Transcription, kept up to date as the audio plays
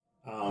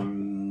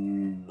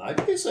I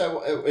guess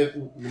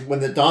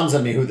when it dawns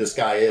on me who this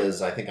guy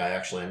is, I think I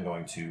actually am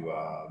going to.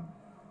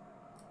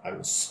 I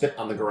will spit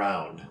on the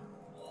ground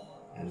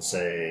and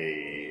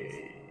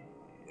say,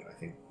 I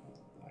think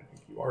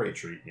you are a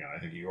treat. Yeah, I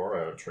think you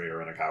are a traitor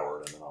and a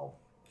coward, and then I'll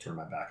turn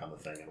my back on the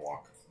thing and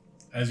walk.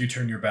 As you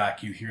turn your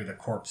back, you hear the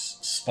corpse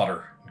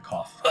sputter and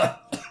cough.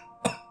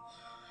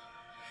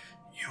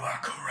 You are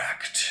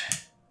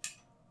correct.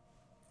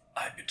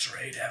 I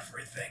betrayed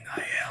everything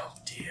I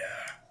held dear,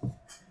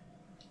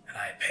 and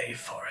I pay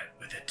for it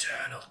with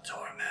eternal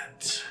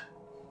torment.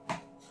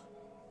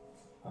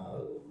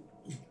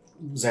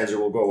 Zanzer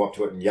will go up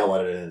to it and yell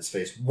at it in its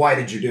face. Why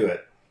did you do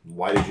it?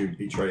 Why did you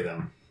betray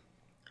them?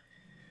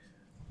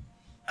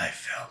 I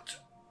felt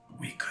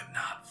we could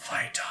not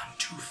fight on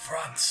two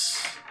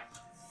fronts.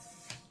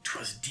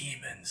 'Twas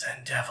demons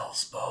and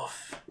devils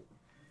both.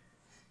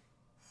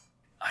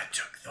 I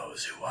took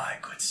those who I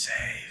could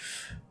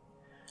save,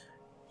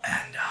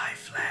 and I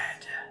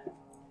fled.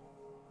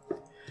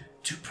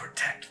 To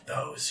protect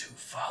those who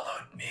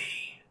followed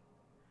me,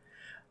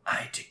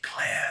 I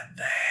declared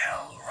the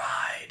Hell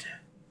Ride.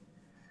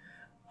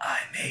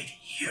 I made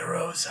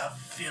heroes of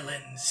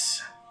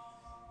villains.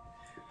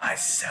 I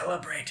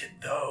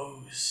celebrated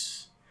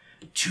those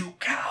too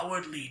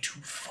cowardly to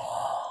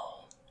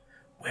fall,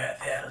 where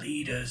their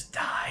leaders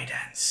died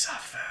and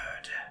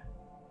suffered.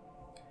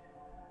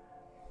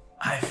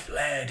 I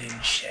fled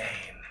in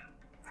shame.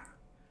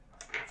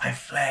 I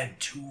fled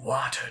to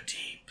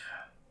Waterdeep.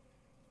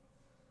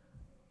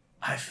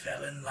 I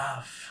fell in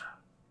love.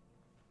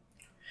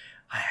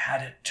 I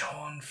had it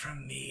torn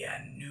from me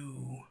and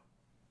knew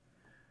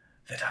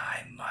that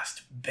I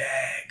must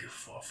beg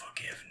for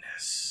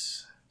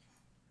forgiveness.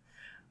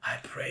 I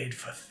prayed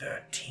for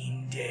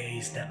 13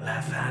 days that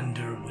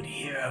Lathander would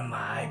hear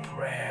my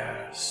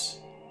prayers.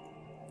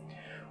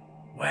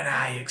 When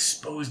I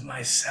exposed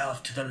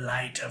myself to the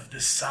light of the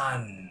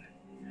sun,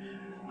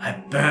 I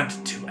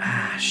burnt to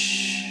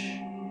ash.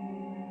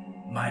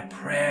 My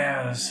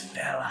prayers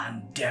fell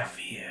on deaf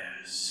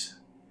ears,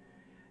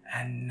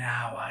 and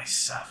now I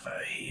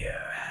suffer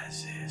here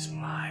as is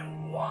my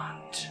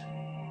wont.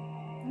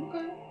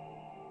 Okay.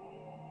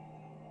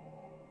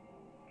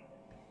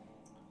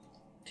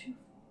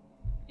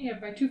 Yeah,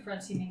 by two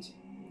fronts he means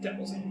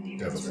devils and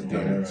demons. Devils and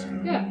demons.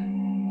 Yeah.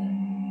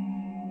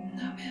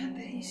 Not mad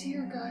that he's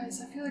here,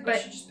 guys. I feel like we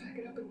should just pack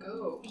it up and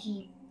go.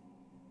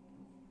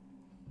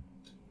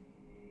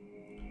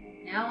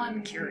 Now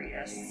I'm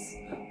curious.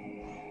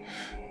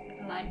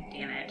 God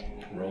damn it.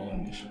 Roll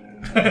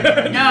initiative.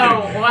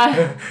 No, what?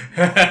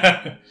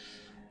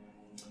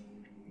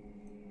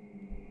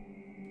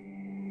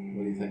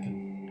 What are you thinking?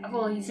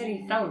 Well, he said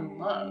he fell in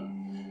love.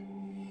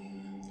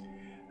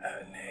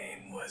 Her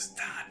name was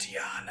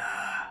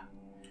Tatiana.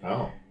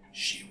 Oh.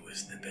 She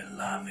was the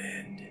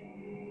beloved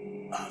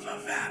of a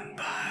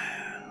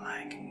vampire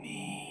like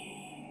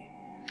me.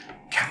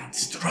 Count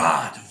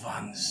Strahd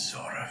von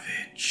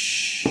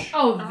Zorovich.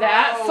 Oh,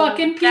 that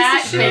fucking piece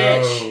that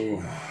of shit.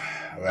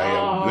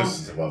 No. This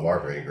is above our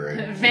pay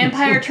grade.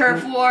 Vampire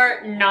turf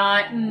war,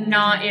 not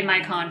in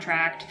my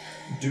contract.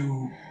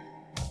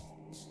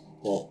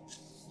 Well,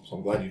 so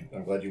I'm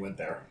glad you went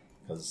there,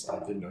 because I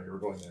didn't know you were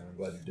going there. I'm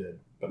glad you did.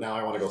 But now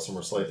I want to go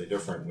somewhere slightly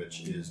different,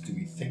 which is, do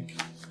we think,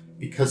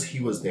 because he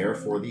was there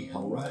for the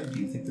Hell Ride, do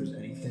you think there's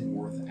anything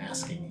worth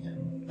asking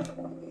him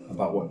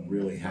about what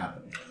really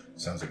happened?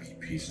 Sounds like he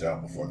pieced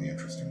out before the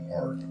interesting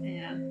part.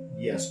 Yeah.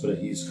 Yes, but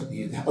he's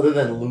other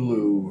than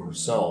Lulu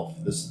herself,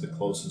 this is the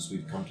closest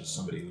we've come to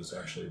somebody who's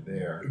actually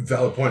there.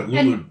 Valid point.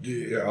 Lulu,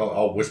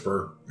 I'll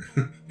whisper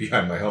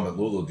behind my helmet.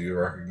 Lulu, do you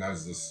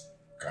recognize this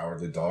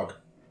cowardly dog?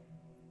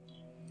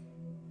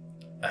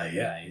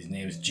 Yeah, his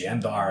name's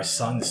Jandar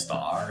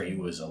Sunstar. He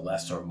was a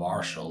lesser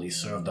marshal. He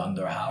served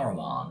under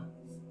Haruman.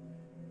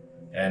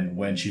 And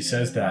when she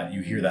says that,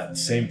 you hear that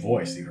same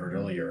voice that you heard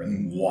earlier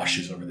and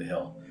washes over the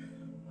hill.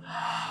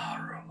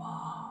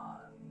 Haruman.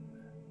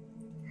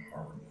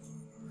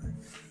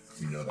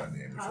 You know that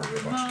name. We've heard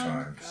it a bunch of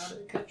times.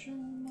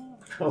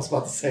 I was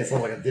about to say, it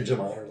sounds like a Digimon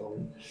or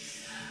something.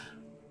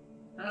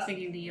 I was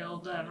thinking the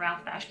old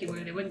Ralph Bashki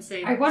movie. They wouldn't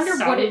say I wonder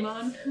what it...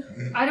 Saruman.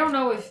 I don't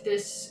know if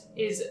this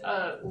is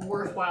a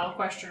worthwhile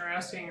question or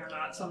asking or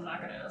not, so I'm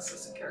not going to ask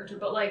this in character.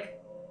 But, like,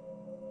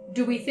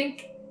 do we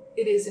think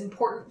it is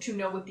important to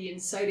know what the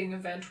inciting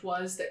event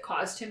was that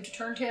caused him to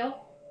turn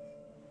tail?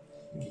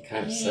 He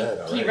kind of said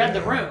already. He read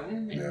the room.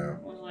 And Yeah.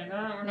 was like,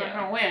 oh, we're not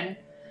going to win.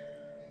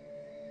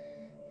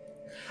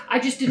 I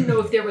just didn't know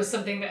if there was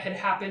something that had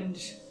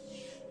happened,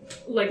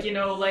 like, you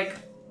know, like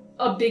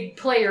a big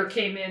player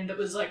came in that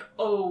was like,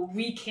 oh,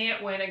 we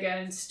can't win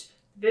against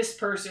this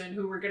person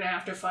who we're going to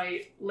have to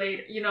fight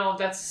later. You know,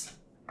 that's...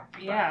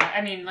 Yeah,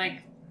 I mean,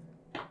 like,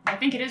 I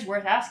think it is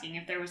worth asking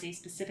if there was a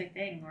specific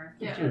thing or...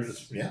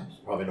 Yeah,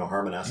 probably no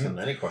harm in asking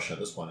any question at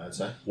this point, I'd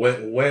say.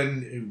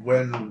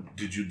 When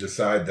did you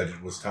decide that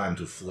it was time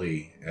to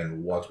flee,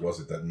 and what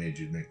was it that made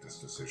you make this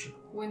decision?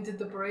 When did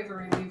the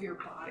bravery leave your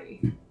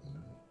body?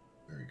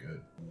 Very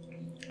good.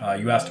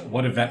 You asked,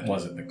 what event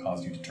was it that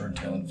caused you to turn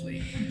tail and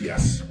flee?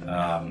 Yes.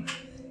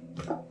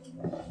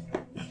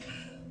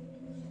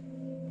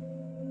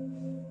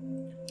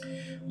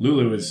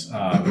 Lulu is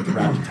with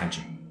rapt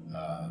attention.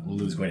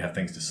 Lulu is going to have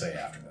things to say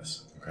after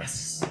this. Okay.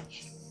 Yes.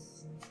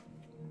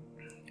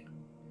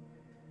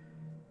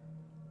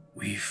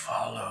 We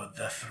followed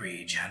the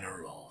 3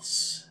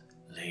 generals,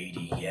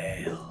 Lady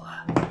Yale,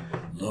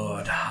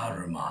 Lord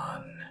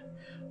Haruman,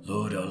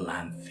 Lord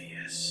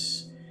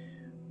Olanthius.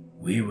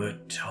 We were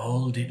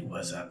told it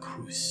was a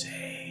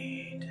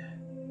crusade.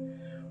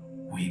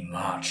 We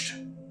marched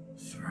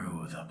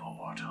through the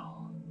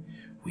portal.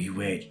 We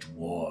waged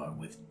war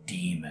with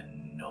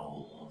demon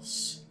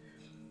gnolls.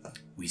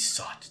 We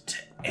sought to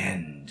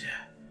end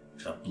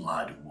the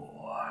Blood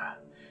War,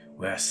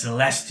 where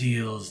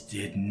Celestials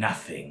did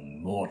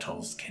nothing,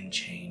 mortals can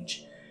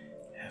change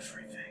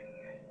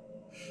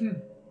everything.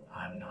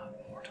 I'm not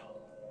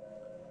mortal.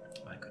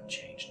 I could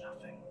change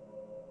nothing.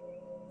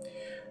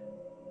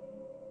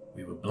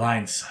 We were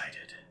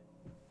blindsided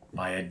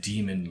by a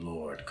demon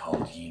lord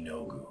called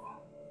Yinogu.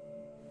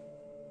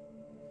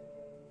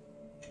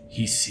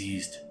 He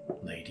seized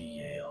Lady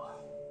Yale.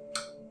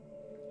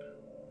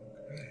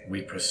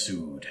 We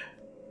pursued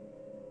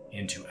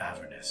into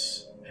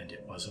Avernus, and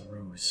it was a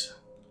ruse.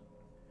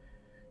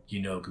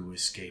 Yinogu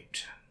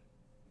escaped.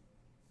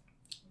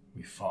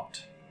 We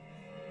fought.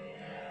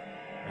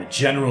 A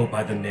general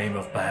by the name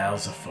of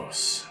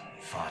Baalzephos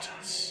fought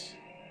us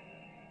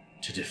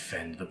to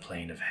defend the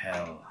plane of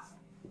hell.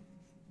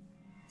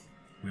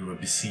 We were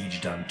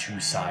besieged on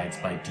 2 sides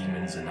by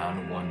demons and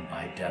on one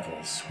by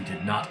devils. We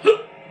did not.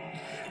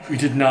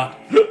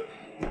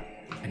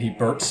 And he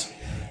burps,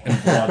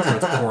 and blood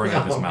starts pouring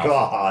out of his mouth.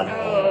 God.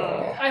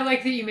 I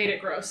like that you made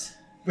it gross.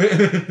 We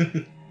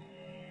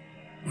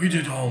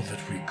did all that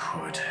we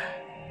could.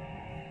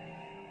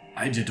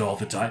 I did all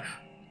that I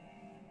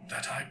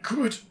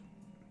could.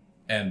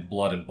 And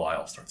blood and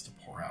bile starts to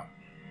pour out.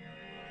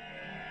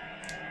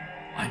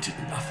 I did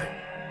nothing.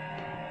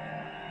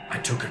 I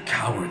took a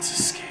coward's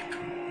escape.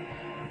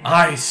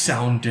 I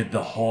sounded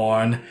the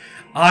horn.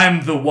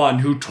 I'm the one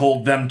who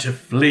told them to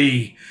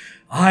flee.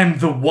 I'm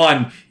the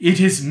one. It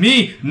is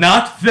me,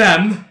 not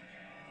them.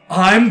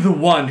 I'm the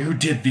one who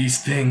did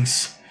these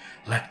things.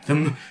 Let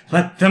them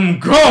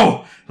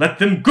go! Let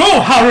them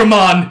go,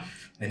 Haruman!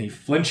 And he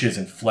flinches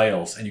and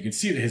flails, and you can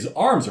see that his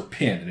arms are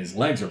pinned and his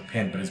legs are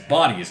pinned, but his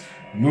body is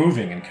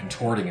moving and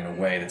contorting in a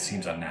way that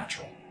seems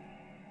unnatural.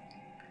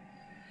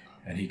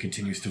 And he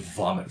continues to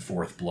vomit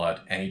forth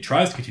blood, and he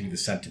tries to continue the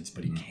sentence,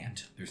 but he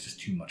can't. There's just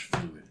too much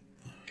fluid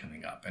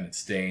coming up, and it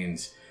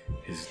stains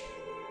his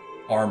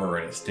armor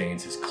and it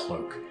stains his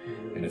cloak,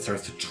 and it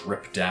starts to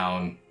drip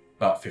down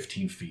about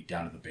 15 feet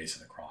down to the base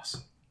of the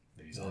cross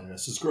that he's on.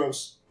 This is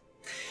gross.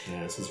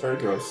 Yeah, this is very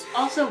gross.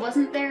 Also,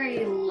 wasn't there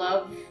a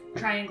love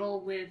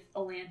triangle with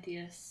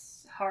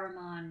Olanthius,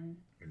 Haruman,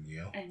 And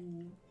Yale.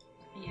 and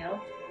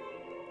Yale?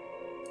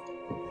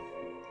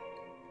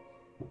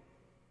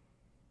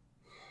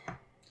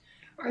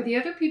 Are the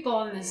other people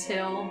on this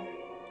hill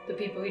the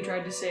people he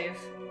tried to save?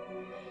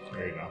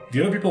 There you go.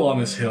 The other people on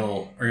this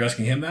hill, are you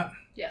asking him that?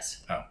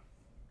 Yes. Oh.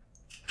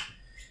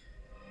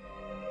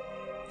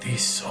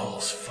 These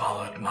souls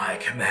followed my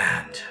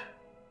command.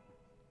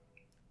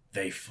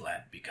 They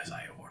fled because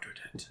I ordered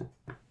it.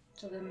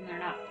 So then they're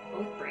not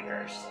oath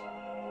breakers.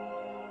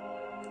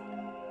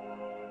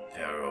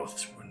 Their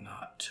oaths were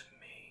not to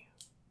me.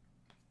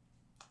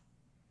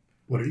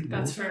 What did he do?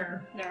 That's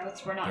fair. Their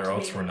oaths were not Their to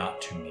oaths be- were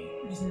not to me.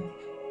 Mm-hmm.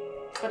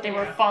 But they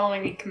were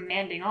following a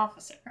commanding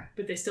officer.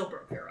 But they still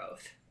broke their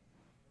oath.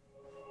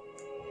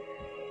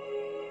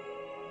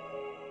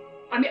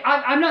 I mean,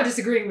 I'm not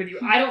disagreeing with you.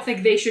 I don't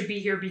think they should be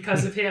here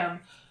because of him.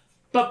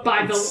 But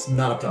by It's the...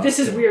 not up to us. This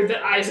is weird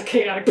that I, as a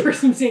chaotic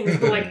person, saying this,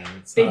 but, like, Yeah,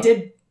 it's they not-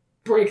 did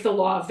break the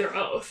law of their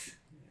oath.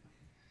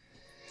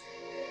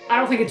 I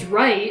don't think it's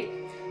right.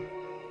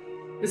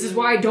 This is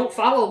why I don't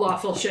follow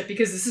lawful shit,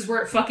 because this is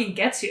where it fucking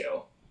gets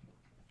you.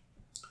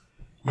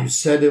 You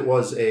said it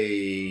was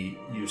a...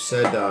 You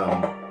said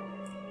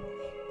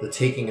the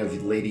taking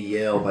of Lady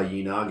Yale by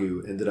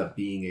Yinagu ended up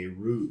being a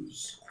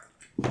ruse.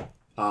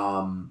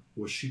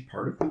 Was she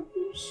part of the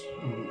ruse?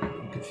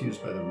 I'm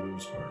confused by the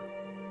ruse part.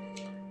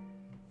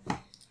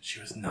 She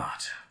was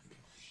not.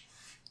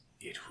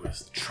 It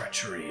was the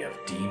treachery of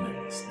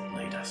demons that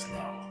laid us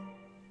low.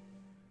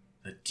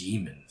 The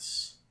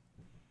demons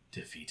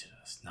defeated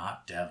us,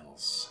 not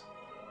devils.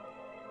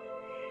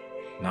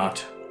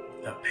 Not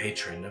the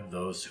patron of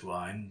those who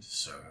I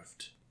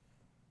served.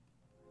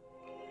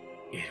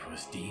 It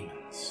was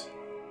demons.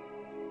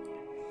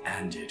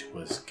 And it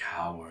was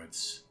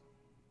cowards'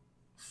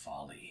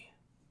 folly.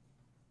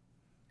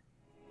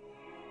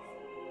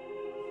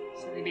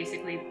 So they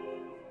basically,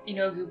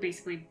 Inogu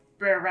basically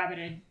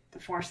brer-rabbited the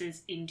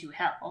forces into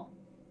hell.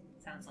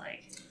 Sounds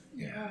like.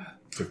 Yeah.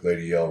 Took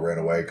Lady Yale, ran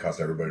away, caused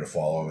everybody to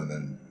follow him, and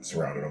then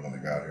surrounded them when they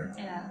got here.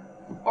 Yeah.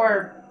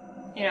 Or,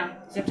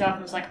 zipped off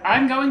and was like,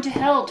 I'm going to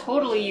hell,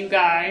 totally, you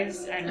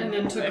guys. And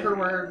then took her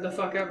where the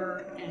fuck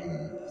ever.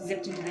 And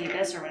zipped into the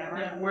abyss or whatever.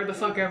 Yeah, where the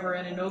fuck ever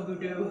and Inogu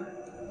do.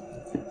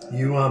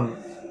 You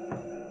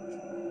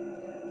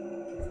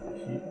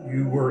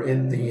were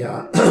in the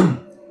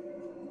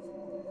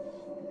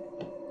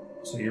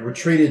So you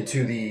retreated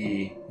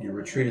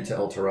to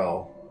El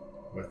Terrell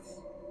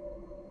with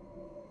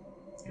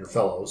your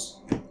fellows.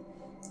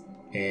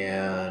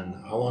 And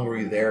how long were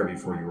you there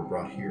before you were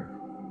brought here?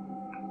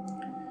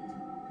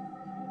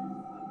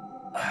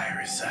 I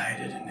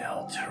resided in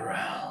El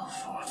Terrell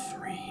for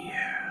 3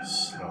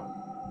 years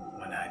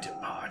when I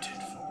departed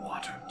for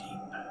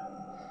Waterdeep.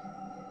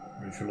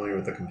 Are you familiar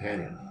with the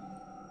companion?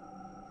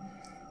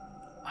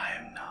 I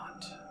am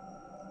not.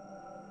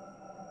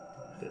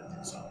 Didn't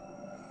think so.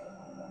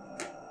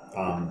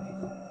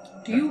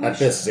 Do you At wish,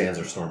 this,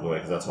 Zanzer stormed away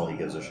because that's all he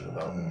gives a shit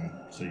about.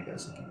 So you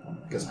guys can keep on.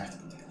 Because I have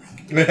to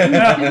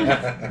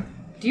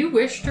do you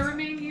wish to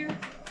remain here?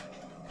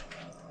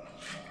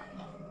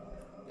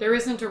 There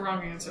isn't a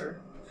wrong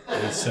answer.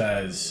 It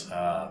says,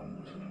 I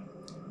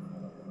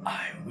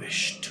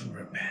wish to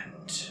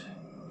repent.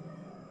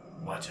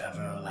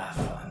 Whatever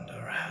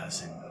Lathander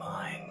has in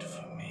mind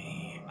for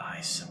me,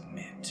 I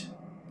submit.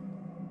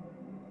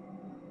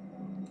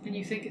 And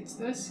you think it's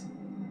this?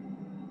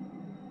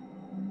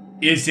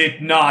 Is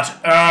it not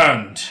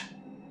earned?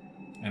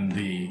 And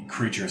the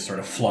creatures sort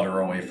of flutter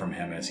away from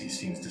him as he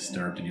seems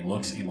disturbed, and he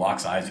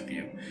locks eyes with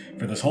you.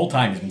 For this whole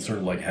time, he's been sort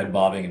of like head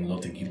bobbing and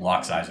looking. He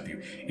locks eyes with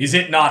you. Is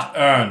it not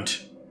earned?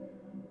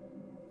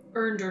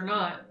 Earned or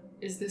not,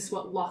 is this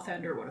what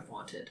Lathander would have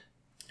wanted?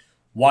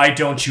 Why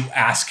don't you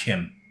ask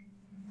him?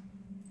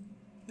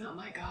 Oh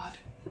my god.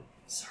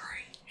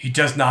 Sorry. He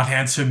does not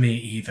answer me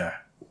either.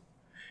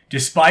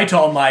 Despite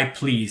all my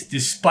pleas,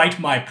 despite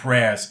my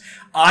prayers,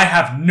 I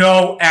have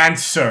no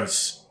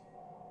answers.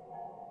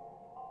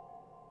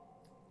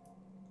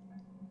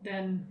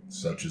 Then,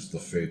 Such is the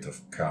fate of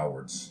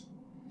cowards.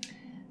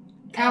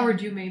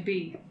 coward you may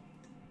be,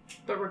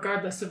 but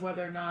regardless of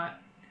whether or not,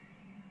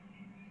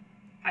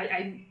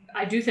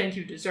 I do think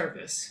you deserve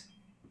this.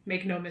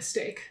 Make no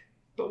mistake.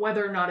 But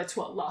whether or not it's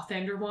what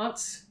Lathander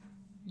wants,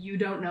 you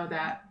don't know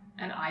that,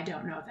 and I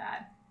don't know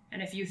that.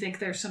 And if you think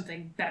there's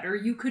something better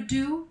you could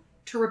do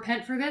to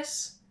repent for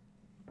this,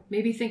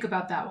 maybe think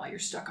about that while you're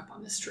stuck up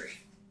on this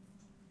tree.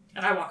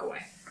 And I walk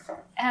away.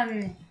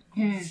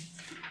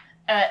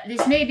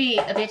 This may be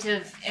a bit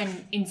of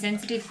an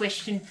insensitive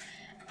question.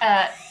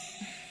 I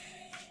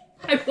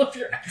love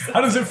your accent.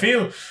 How does it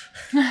feel?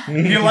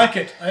 Do you like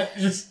it?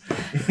 Does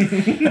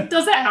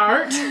that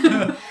hurt?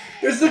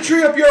 Is the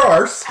tree up your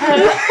arse?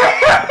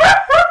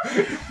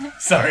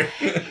 Sorry.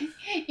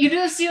 You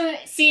do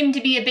seem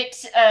to be a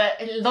bit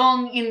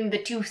long in the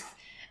tooth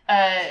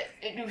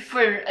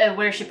for a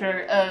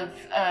worshipper of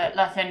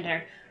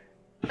Lathander.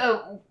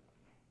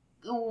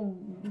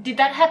 Did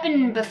that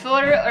happen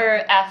before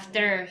or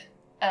after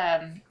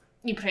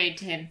you prayed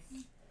to him?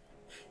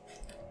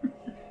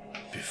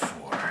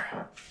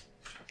 Before.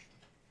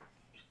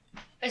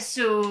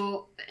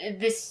 So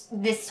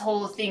this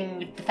whole thing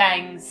with the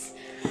fangs.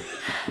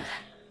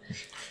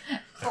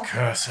 The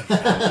curse of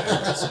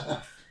vampirism.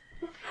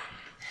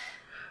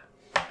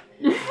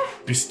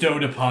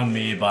 Bestowed upon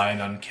me by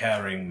an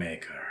uncaring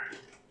maker.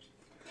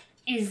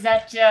 Is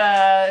that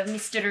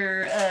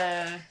Mr.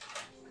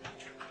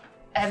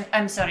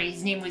 I'm sorry,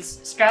 his name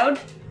was Stroud?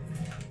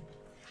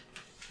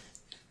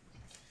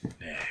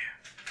 Nay,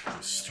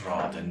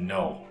 Strahd,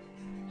 no.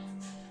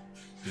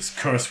 This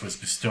curse was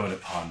bestowed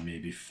upon me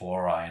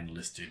before I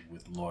enlisted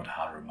with Lord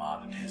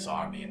Haruman and his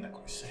army in the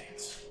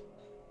Crusades.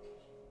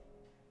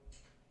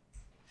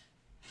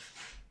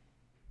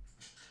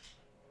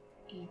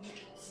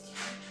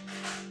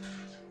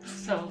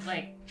 So,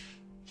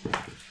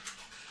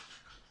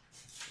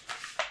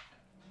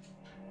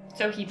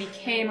 so he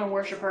became a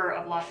worshipper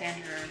of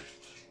Lathander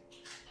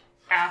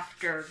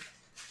after...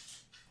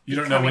 You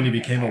don't know when he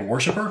became a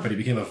worshipper, but he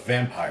became a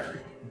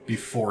vampire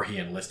before he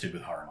enlisted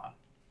with Haruman.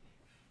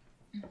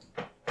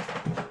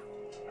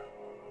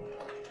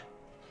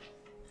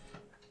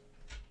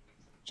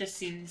 Just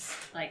seems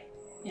like,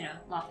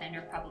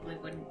 Lathander probably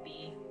wouldn't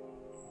be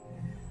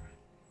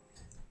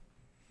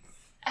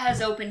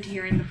as open to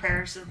hearing the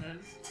prayers of a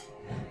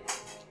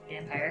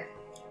vampire.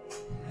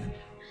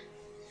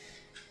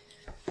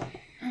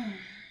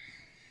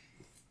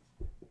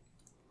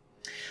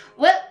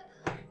 Well,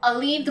 I'll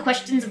leave the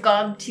questions of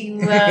God to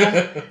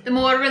the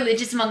more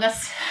religious among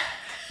us.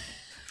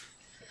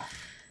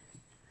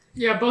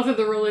 Yeah, both of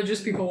the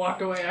religious people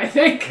walked away, I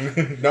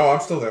think. No,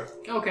 I'm still there.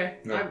 Okay,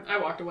 No. I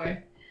walked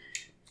away.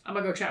 I'm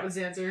gonna go chat with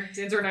Zanzer.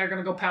 Zanzer and I are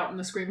gonna go pout in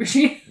the scream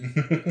machine.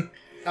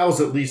 I was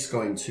at least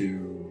going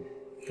to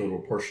go to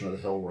a portion of the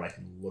hill where I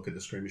can look at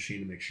the screen machine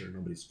to make sure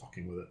nobody's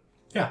fucking with it.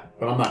 Yeah.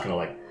 But I'm not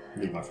going to,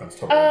 leave my friends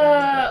totally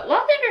abandoned.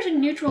 Lathander's a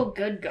neutral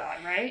good god,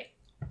 right?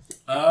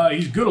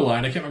 He's good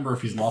aligned. I can't remember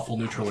if he's lawful,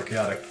 neutral, or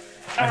chaotic.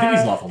 I think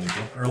he's lawful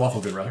neutral, or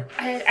lawful good, rather.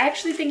 I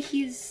actually think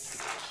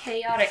he's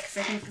chaotic, because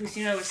I think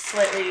Lucino was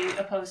slightly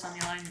opposed on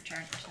the alignment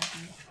chart or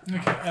something.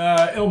 Okay.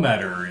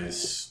 Ilmater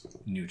is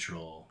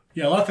neutral.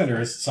 Yeah, Lathander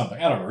is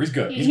something. I don't know. He's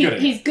good. He's good at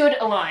it. He's good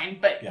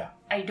aligned, but Yeah.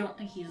 I don't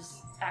think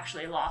he's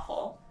actually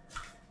lawful.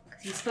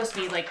 Because he's supposed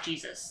to be like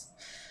Jesus.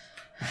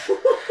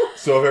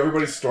 So if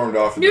everybody's stormed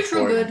off at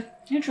Neutral this point, good.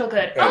 Neutral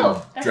good.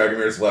 and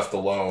Dragomir's left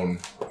alone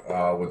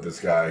with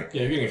this guy,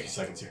 Yeah, you're getting a few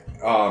seconds here.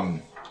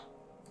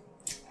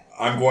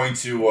 I'm going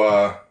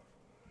to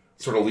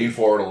sort of lean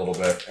forward a little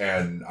bit,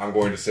 and I'm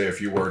going to say a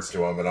few words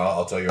to him, and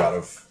I'll tell you out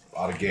of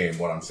game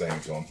what I'm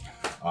saying to him.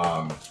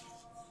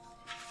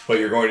 But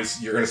you're going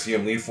to see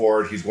him lean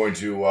forward. He's going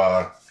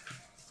to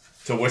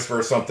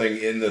whisper something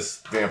in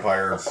this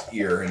vampire's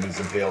ear, in his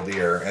impaled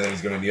ear, and then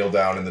he's going to kneel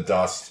down in the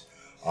dust,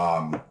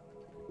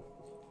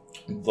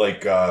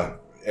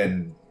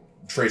 and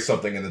trace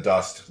something in the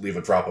dust, leave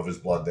a drop of his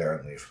blood there,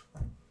 and leave.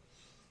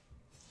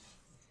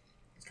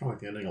 It's kind of like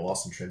the ending of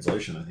Lost in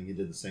Translation. I think he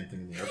did the same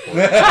thing in the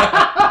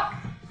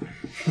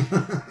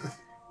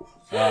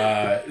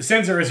airport.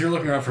 Sensor, as you're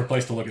looking around for a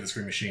place to look at the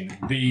screen machine,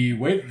 the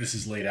way that this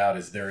is laid out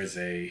is there is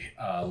a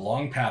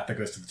long path that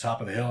goes to the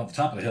top of the hill. At the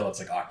top of the hill, it's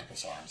like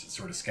octopus arms. It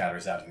sort of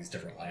scatters out to these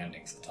different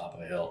landings at the top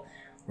of the hill,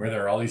 where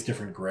there are all these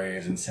different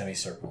graves and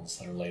semicircles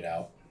that are laid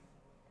out.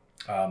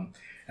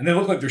 And they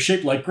look like they're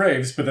shaped like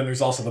graves, but then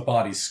there's also the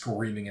bodies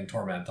screaming in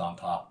torment on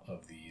top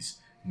of these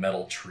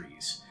metal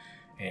trees.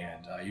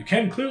 And you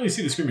can clearly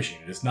see the screen machine.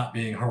 It is not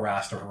being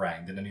harassed or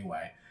harangued in any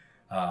way.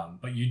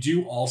 But you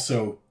do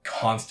also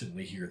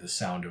constantly hear the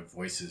sound of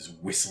voices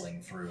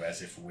whistling through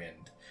as if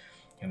wind.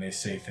 And they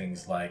say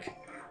things like,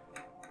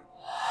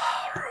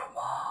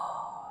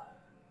 Haruman,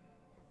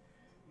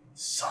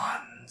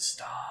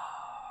 Sunstar,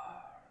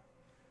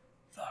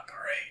 the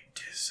Great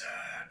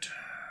Deserter,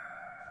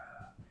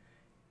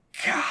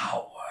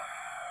 Coward,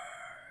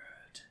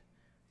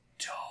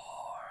 Torment.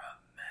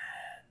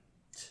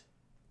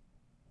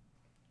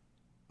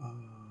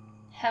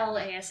 Hell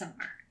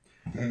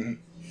ASMR.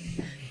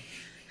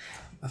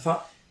 I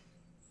thought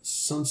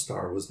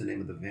Sunstar was the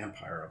name of the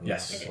vampire.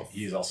 Yes,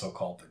 he is also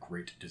called the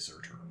Great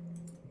Deserter.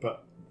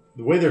 But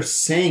the way they're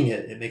saying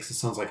it, it makes it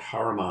sound like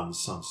Haruman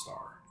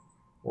Sunstar.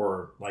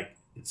 Or like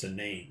it's a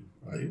name.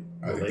 Right?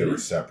 I think they were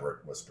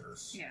separate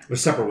whispers. Yeah. They're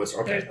separate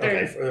whispers. Okay,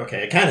 They're-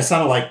 okay. It kind of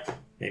sounded like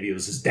maybe it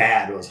was his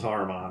dad was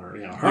Haruman, or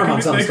Haruman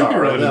they could be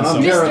Sunstar. related in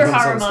some- Mr.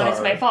 Haruman is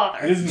my father.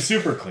 It isn't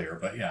super clear,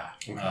 but yeah.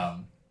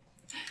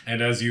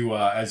 And as you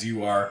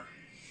are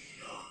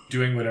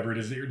doing whatever it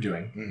is that you're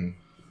doing,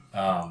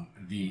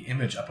 the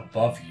image up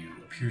above you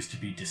appears to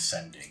be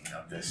descending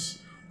of this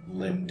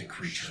limbed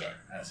creature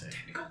as it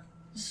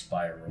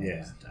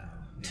spirals down.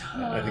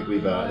 I think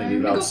we've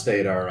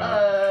outstayed our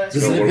So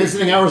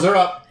visiting hours are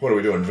up. What are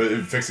we doing?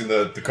 Fixing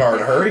the car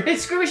in a hurry?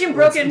 It's screw machine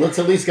broken. Let's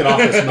at least get off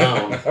this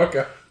mound.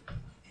 Okay.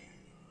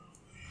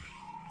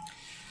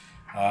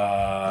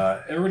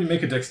 Everybody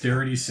make a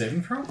dexterity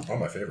saving throw. Oh,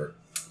 my favorite.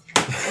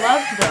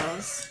 Love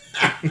those.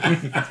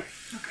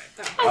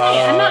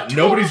 I'm not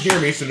Nobody's near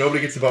me, so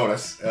nobody gets a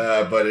bonus.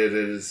 But it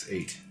is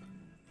 8.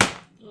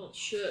 Oh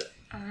shit.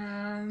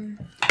 Um,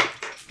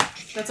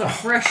 That's a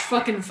fresh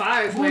fucking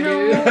 5, my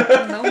Uno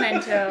dude.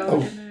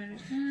 Momento.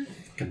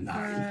 Fucking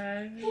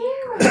nine.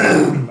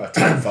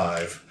 Time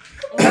 5.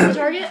 What's the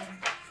target?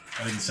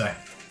 I didn't say.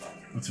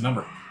 What's the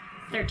number?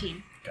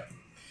 13. Okay.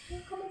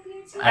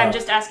 I'm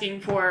just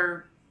asking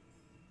for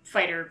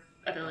fighter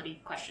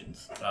ability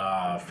questions.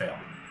 Fail.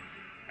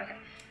 Okay.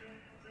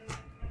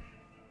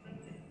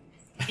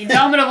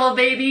 Indomitable,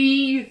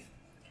 baby!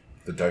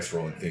 The dice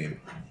rolling theme.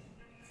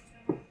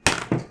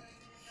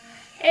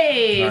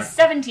 Hey, Alright.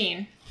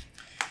 17.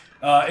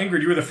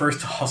 Ingrid, you were the first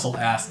to hustle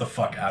ass the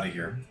fuck out of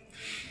here.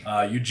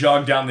 You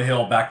jog down the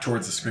hill back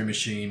towards the screen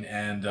machine,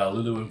 and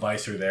Lulu and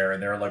Vice are there,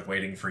 and they're like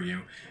waiting for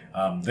you.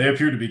 They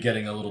appear to be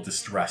getting a little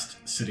distressed,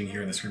 sitting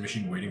here in the screen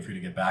machine waiting for you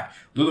to get back.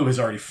 Lulu has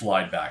already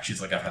flied back.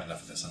 She's like, I've had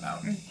enough of this, I'm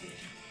out.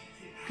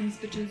 These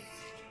bitches.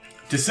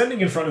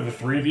 Descending in front of the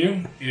three of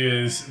you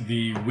is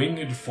the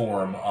winged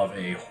form of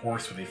a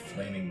horse with a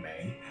flaming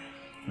mane,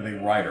 with a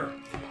rider.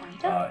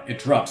 It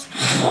drops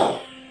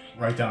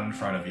right down in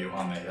front of you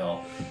on the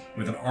hill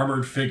with an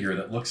armored figure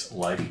that looks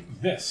like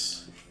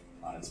this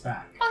on its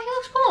back. Oh, he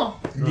looks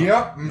cool.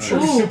 Yeah, I'm sure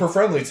he's super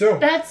friendly, too.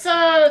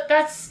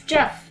 That's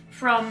Jeff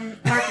from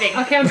marketing.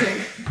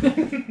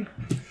 Accounting.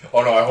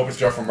 Oh, no, I hope it's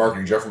Jeff from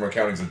marketing. Jeff from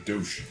accounting's a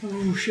douche.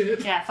 Oh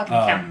shit. Yeah, fucking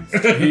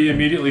accountants. He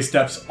immediately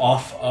steps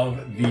off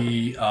of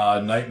the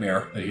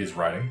nightmare that he is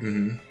riding.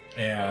 Mm-hmm.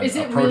 And Is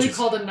it approaches. really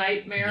called a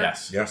nightmare?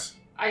 Yes. Yes.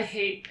 I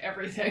hate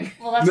everything.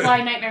 Well, that's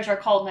why nightmares are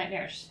called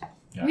nightmares.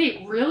 Yeah.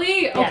 Wait,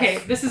 really? Yes. Okay,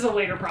 this is a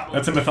later problem.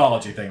 That's a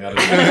mythology thing. That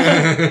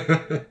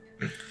is.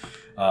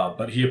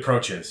 But he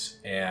approaches,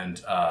 and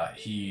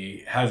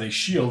he has a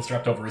shield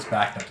strapped over his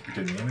back, not to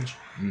pretend the image,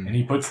 and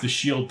he puts the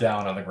shield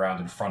down on the ground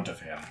in front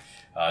of him,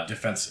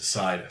 defense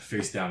side,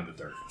 face down in the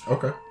dirt.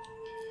 Okay.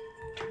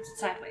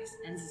 Sideways.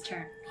 Ends his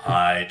turn.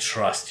 I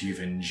trust you've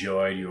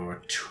enjoyed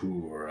your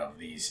tour of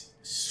these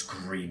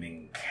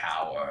screaming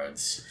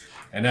cowards.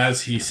 And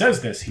as he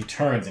says this, he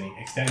turns and he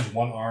extends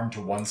one arm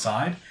to one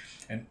side,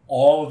 and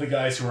all of the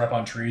guys who are up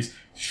on trees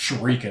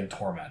shriek in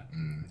torment.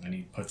 And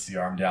he puts the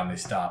arm down, they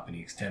stop, and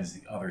he extends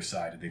the other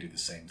side, and they do the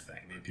same thing.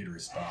 They appear to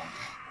respond.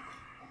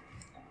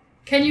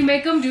 Can you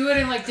make them do it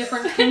in like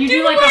different... Can you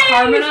do like a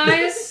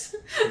harmonize?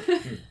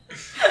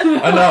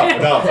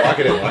 Enough. Lock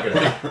it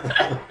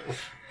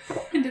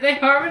in. Do they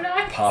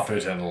harmonize? Pop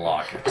it and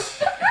lock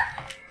it.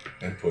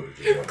 And put it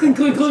in. Clink,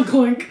 clink, clink,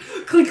 clink.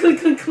 Clink, clink,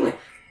 clink, clink.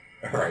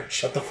 All right.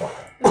 Shut the fuck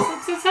up.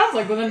 That's what it sounds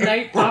like when a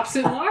knight pops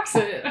it and locks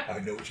it. I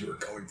know what you were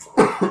going for.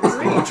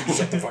 I want you to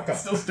shut the fuck up.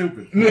 Still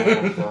stupid.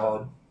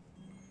 Oh,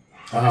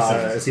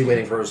 God. Is he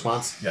waiting for a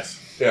response? Yes.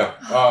 Yeah.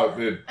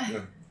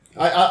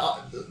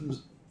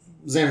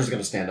 Xander's going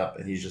to stand up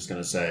and he's just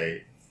going to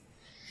say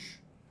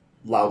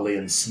loudly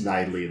and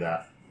snidely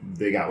that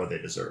they got what they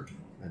deserved.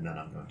 And then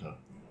I'm going to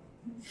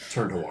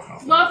turn to walk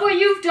off. Love what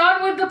you've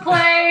done with the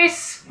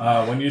place!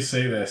 When you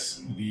say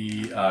this,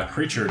 the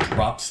creature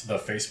drops the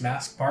face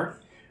mask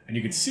part, and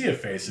you can see a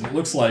face, and it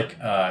looks like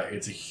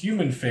it's a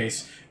human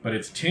face, but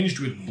it's tinged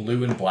with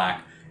blue and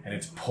black, and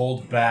it's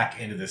pulled back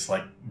into this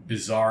like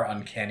bizarre,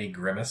 uncanny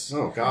grimace.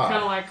 Oh, Kind God.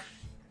 of like,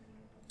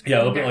 Yeah, a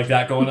little bit like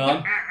that going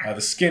on.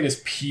 The skin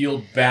is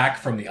peeled back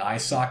from the eye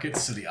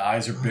sockets, so the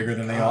eyes are bigger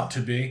than they ought to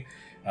be.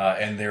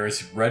 And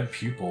there's red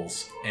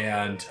pupils.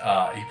 And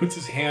he puts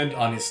his hand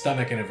on his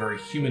stomach in a very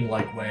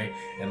human-like way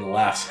and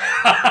laughs.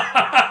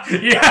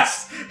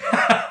 Yes!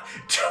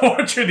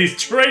 Torture these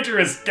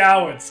traitorous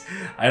cowards!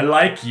 I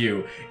like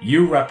you.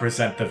 You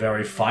represent the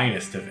very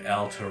finest of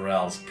El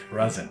Terrell's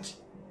present.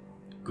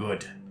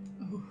 Good.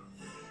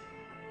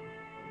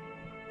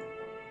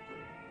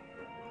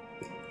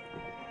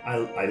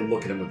 I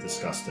look at him with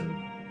disgust and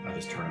I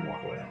just turn and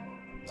walk away.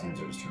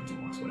 Xander just turns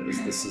and walks away.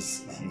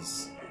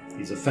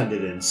 He's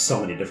offended in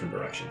so many different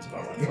directions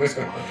about what's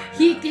going on.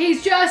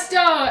 he's just,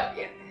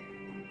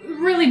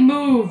 really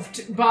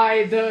moved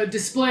by the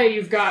display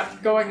you've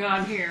got going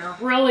on here.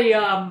 Really,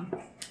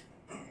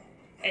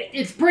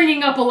 it's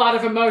bringing up a lot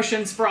of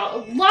emotions for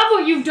all. Love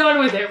what you've done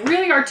with it.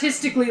 Really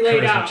artistically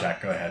laid Charisma out.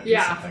 check. Go ahead.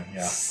 Yeah. Do something.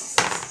 Yeah.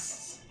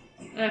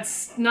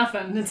 That's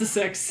nothing. It's a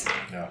 6.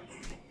 Yeah.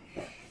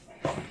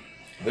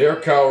 They are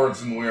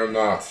cowards and we are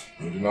not.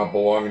 We do not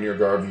belong in your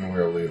garden and we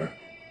are leaving.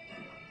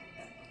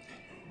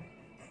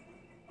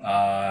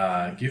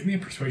 Give me a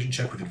persuasion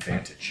check with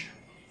advantage.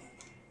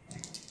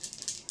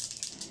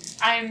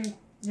 I'm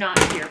not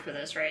here for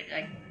this, right?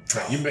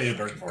 You made it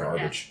very far.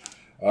 Garbage.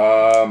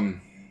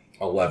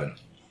 11.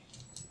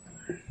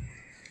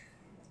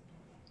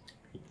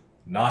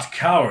 Not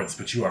cowards,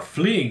 but you are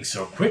fleeing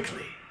so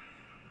quickly.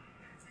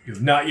 You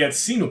have not yet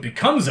seen what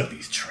becomes of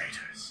these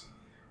traitors.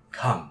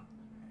 Come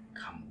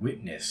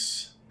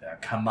witness their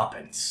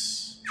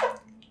comeuppance. I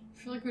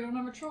feel like we don't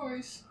have a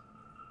choice.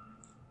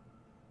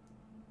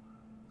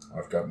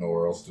 I've got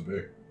nowhere else to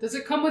be. Does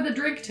it come with a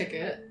drink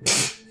ticket?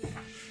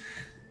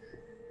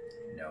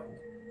 No.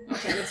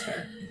 Okay, that's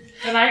fair.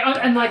 And I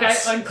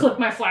unclip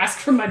my flask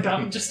from my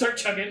belt and just start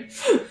chugging.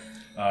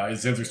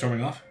 Is Zanzer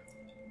storming off?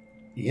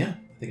 Yeah,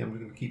 I think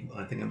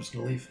I'm just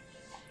gonna leave.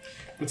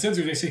 What's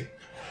Zanzer's AC?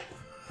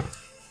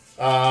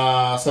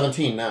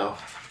 17 now.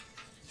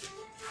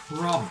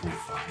 Probably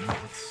fine.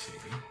 Let's see.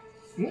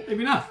 Well,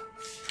 maybe not.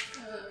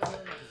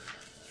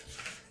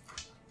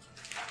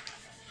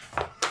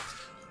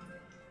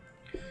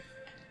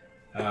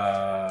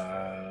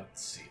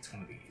 Let's see. It's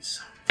one of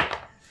these.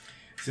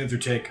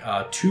 Zanzer take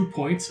 2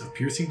 points of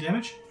piercing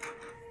damage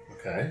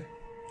Okay.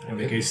 and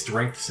make a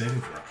strength saving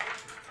throw.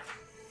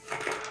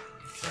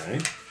 Okay.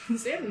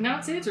 Now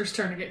it's Zanzer's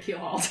turn to get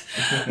keelhauled.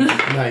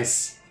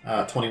 Nice.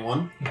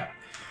 21.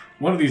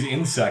 One of these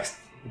insects,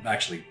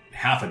 actually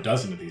half a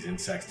dozen of these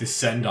insects,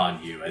 descend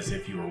on you as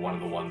if you were one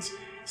of the ones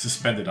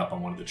suspended up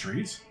on one of the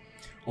trees.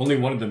 Only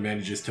one of them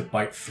manages to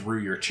bite through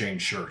your chain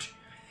shirt.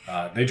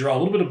 They draw a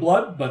little bit of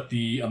blood, but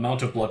the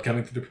amount of blood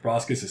coming through the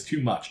proboscis is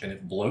too much, and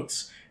it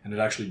bloats, and it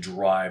actually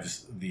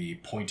drives the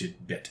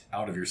pointed bit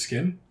out of your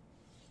skin,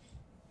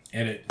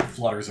 and it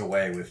flutters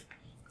away with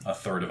a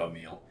third of a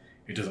meal.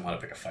 It doesn't want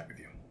to pick a fight with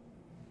you.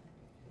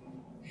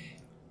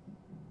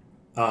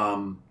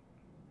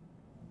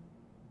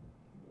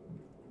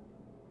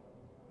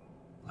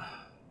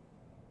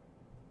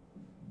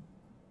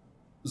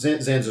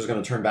 Zanzer's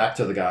going to turn back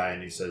to the guy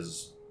and he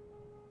says,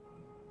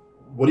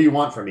 "What do you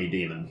want from me,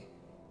 demon?"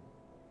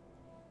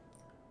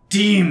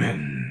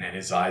 Demon! And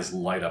his eyes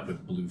light up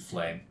with blue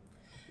flame.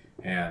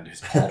 And his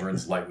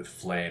pauldrons light with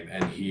flame.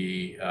 And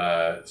he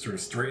sort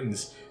of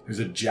straightens. There's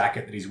a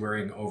jacket that he's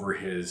wearing over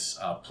his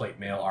plate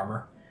mail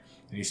armor.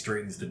 And he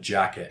straightens the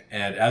jacket.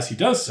 And as he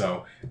does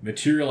so,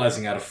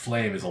 materializing out of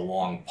flame is a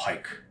long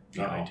pike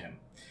behind him,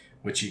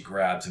 which he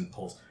grabs and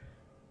pulls.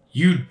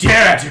 You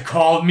dare to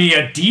call me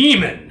a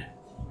demon!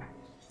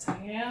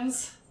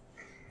 Hands.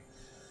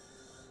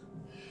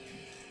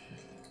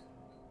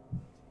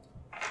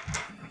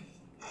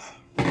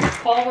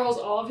 Paul rolls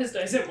all of his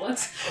dice at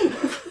once.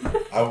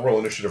 I'll roll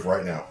initiative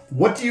right now.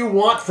 "What do you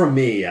want from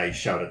me?" I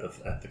shout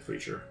at the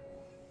creature.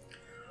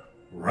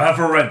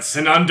 Reverence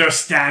and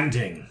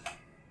understanding.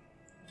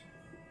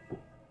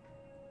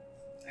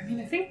 I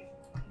mean, I think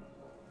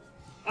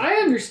I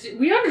understand.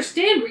 We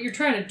understand what you're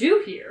trying to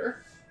do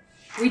here.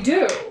 We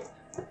do.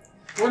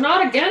 We're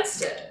not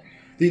against it.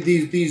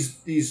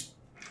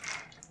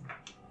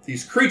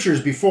 These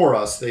creatures before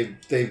us, they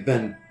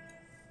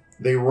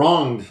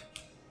wronged,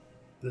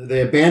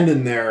 they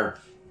abandoned their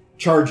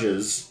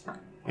charges,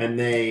 and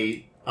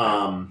they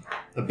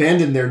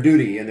abandoned their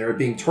duty, and they're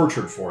being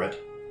tortured for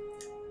it.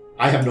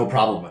 I have no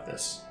problem with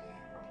this.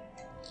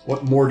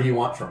 What more do you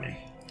want from me?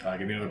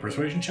 Give me another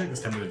persuasion check,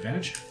 this time with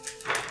advantage.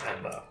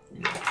 And,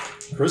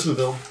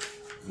 Charismaville.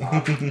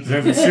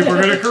 Zan's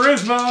super good at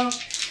charisma.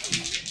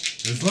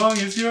 As long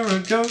as you're a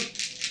goat.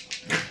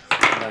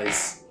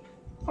 Nice.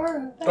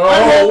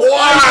 Oh,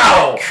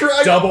 wow!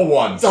 Correct. Double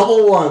ones.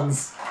 Double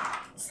ones.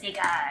 Snake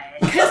eye.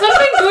 Because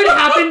something good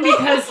happened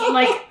because,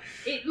 like,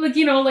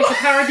 the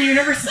power of the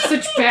universe is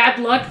such bad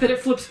luck that it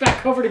flips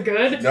back over to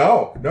good.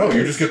 No,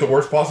 you just get the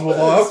worst possible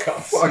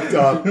outcome. Fucked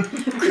up.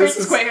 Crit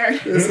squared.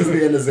 This is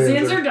the end of Xanzer.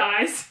 Xanzer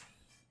dies.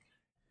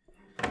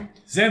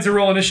 Zanzer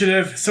roll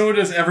initiative, so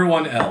does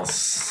everyone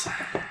else.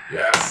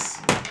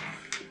 Yes.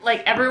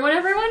 Like everyone?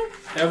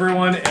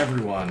 Everyone.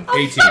 Oh,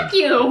 18. fuck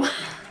you!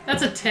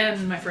 That's a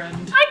 10, my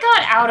friend. I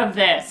got out of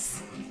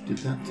this. Did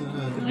that,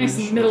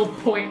 Nice middle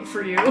point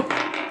for you.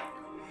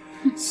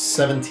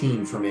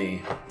 17 for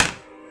me.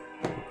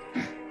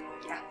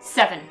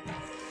 7.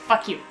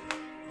 Fuck you.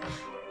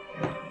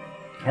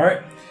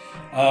 Alright.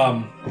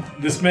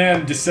 This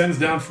man descends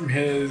down from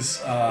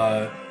his...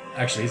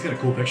 actually, he's got a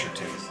cool picture,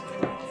 too.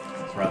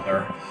 It's right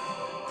there.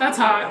 That's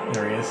hot.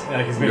 There he is.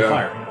 Yeah, he's made of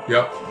fire.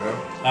 Yep.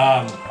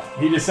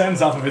 He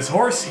descends off of his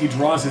horse, he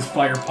draws his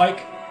fire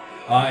pike,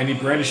 and he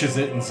brandishes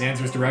it in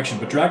Zanzer's direction.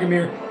 But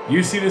Dragomir,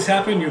 you see this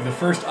happen, you have the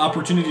first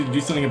opportunity to do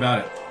something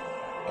about it.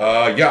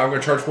 Yeah, I'm going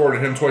to charge forward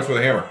and hit him twice with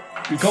a hammer.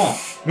 Good call.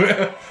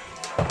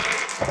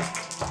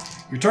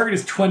 Your target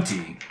is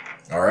 20.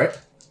 All right.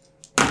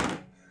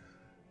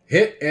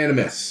 Hit and a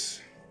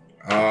miss.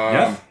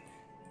 Yeah.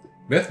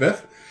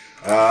 Myth.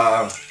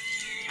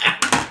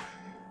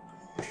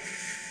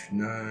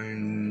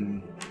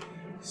 9.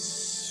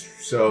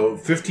 So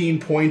 15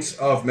 points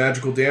of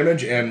magical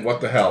damage, and what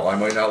the hell? I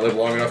might not live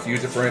long enough to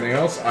use it for anything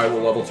else. I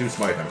will level 2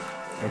 smite him.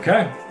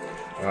 Okay.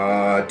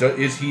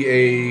 Is he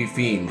a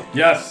fiend?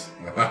 Yes.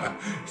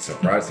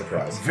 Surprise.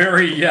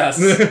 Very yes.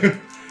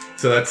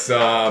 So that's 2,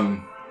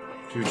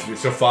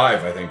 so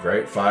 5, I think,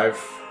 right? 5.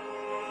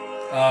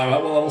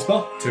 What level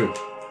spell? 2.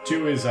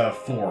 2 is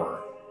 4.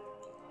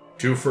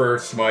 2 for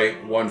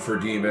smite, 1 for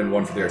demon,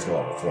 1 for the extra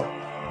level. 4.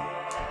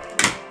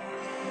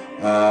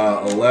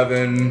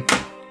 11,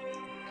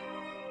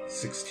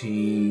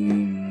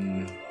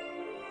 16,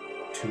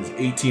 2 is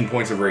 18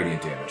 points of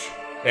radiant damage.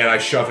 And I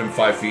shove him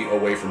 5 feet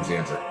away from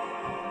Xanzer.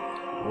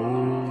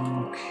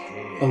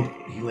 Okay. Oh,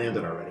 he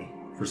landed already.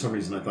 For some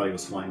reason, I thought he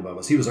was flying above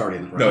us. He was already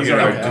in the ground. No, He's he's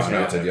already already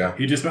dismounted, yeah.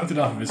 He dismounted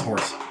off of his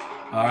horse.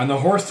 And the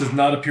horse does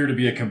not appear to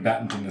be a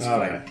combatant in this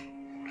fight.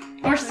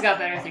 Horse has got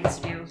better things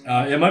to do.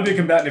 It might be a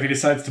combatant if he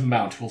decides to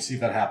mount. We'll see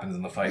if that happens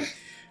in the fight.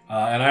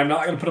 And I'm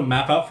not going to put a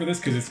map out for this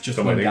because it's just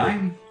one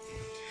guy.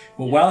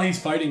 But while he's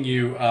fighting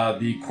you,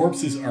 the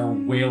corpses are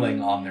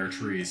wailing on their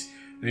trees.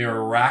 They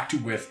are racked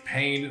with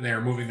pain. They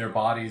are moving their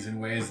bodies in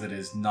ways that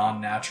is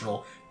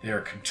non-natural. They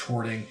are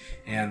contorting,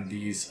 and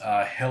these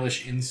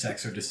hellish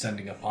insects are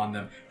descending upon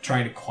them,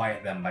 trying to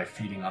quiet them by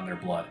feeding on their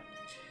blood.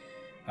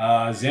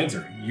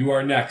 Xanzer, you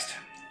are next.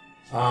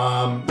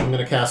 I'm going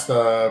to cast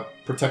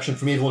Protection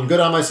from Evil and Good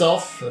on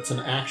myself. That's an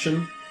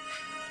action.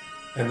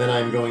 And then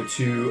I'm going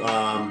to,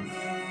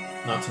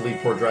 not to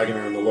leave poor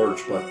Dragomir in the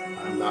lurch, but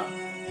I'm not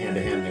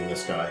hand-to-handing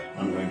this guy.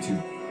 I'm going to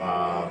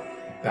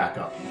back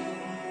up.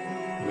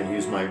 I'm going to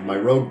use my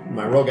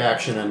rogue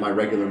action and my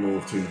regular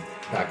move to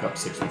back up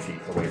 60 feet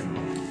away from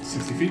him.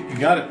 60 feet, you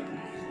got it.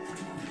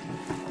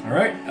 All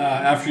right,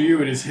 after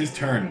you, it is his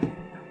turn.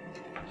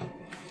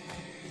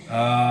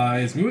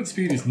 His movement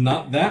speed is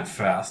not that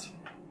fast.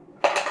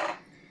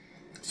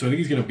 So I think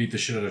he's going to beat the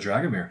shit out of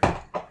Dragomir.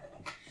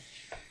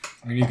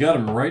 I mean, you got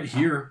him right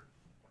here.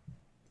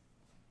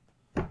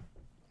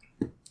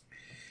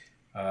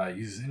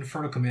 Uses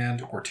Infernal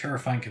Command or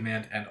Terrifying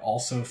Command and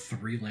also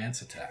 3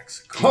 lance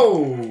attacks.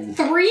 Cool. Oh!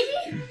 3?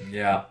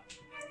 Yeah.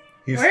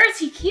 Where is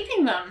he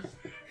keeping them?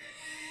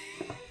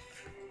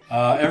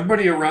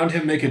 Everybody around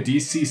him make a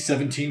DC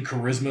 17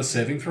 Charisma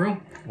saving throw.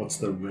 What's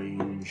the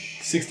range?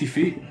 60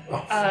 feet.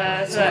 Oh,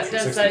 Does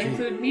that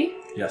include me?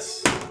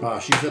 Yes.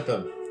 she's at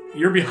the...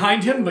 You're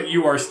behind him, but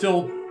you are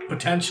still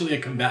potentially a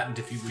combatant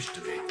if you wish to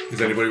be.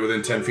 Is anybody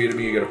within 10 feet of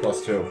me? You get a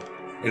 +2.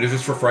 And is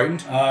this for frightened?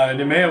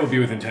 Nemea will be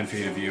within 10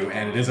 feet of you,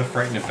 and it is a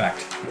frightened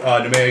effect.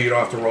 Nemea, you don't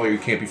have to roll. You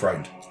can't be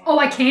frightened. Oh,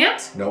 I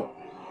can't? Nope.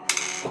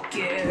 I'm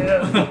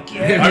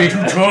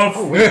too tough.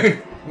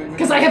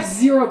 Because I have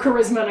 0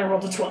 charisma and I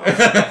rolled a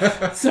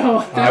 12. So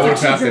I would have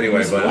passed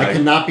anyway, but I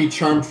cannot be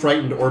charmed,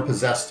 frightened, or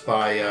possessed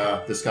by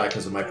this guy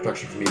because of my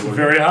protection from evil.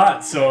 Very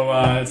hot. So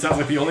it sounds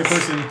like the only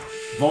person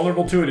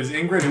vulnerable to it is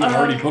Ingrid, who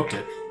already booked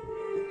it.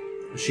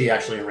 Is she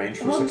actually in range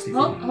for 60 feet?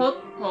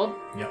 Hold.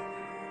 Yep.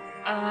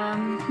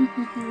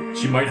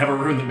 She might have a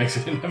rune that makes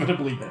it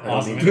inevitably I don't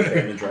awesome. need to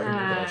ban the dragon,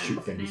 but I'll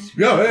shoot things.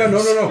 Yeah,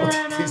 no.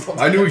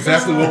 I knew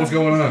exactly what was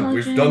going on.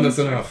 We've done this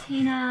enough.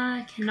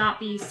 Hina cannot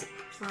be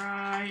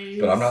surprised.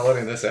 But I'm not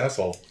letting this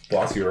asshole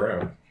boss you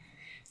around.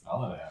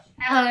 I'll let it happen.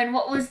 And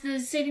what was the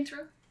saving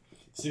throw?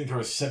 Saving throw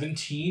is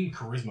 17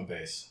 charisma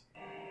base.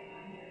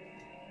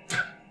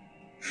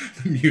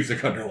 The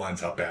music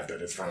underlines how bad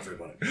that is for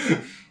everybody.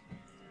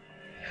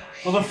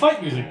 Well, the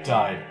fight music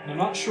died. I'm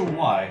not sure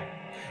why.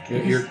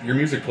 Your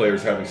music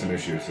player's having some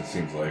issues, it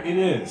seems like. It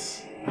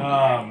is.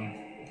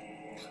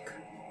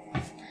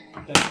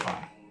 That's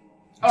fine.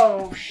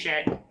 Oh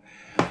shit.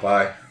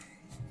 Bye.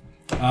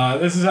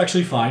 This is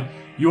actually fine.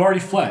 You already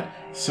fled.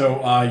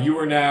 So you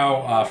are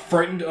now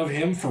frightened of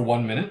him for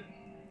 1 minute.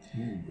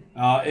 In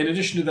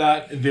addition to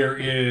that, there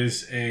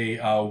is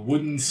a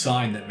wooden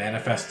sign that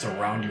manifests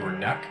around your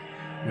neck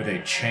with a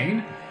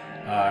chain.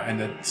 And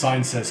the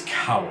sign says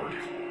coward.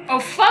 Oh,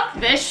 fuck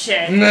this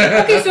shit.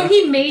 Okay, so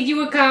he made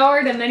you a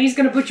coward and then he's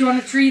gonna put you on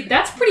a tree.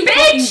 That's pretty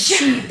fucking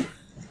cheap.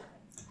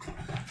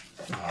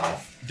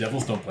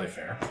 Devils don't play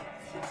fair.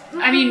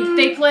 I mean,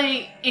 they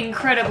play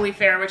incredibly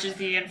fair, which is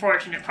the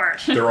unfortunate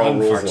part. They're all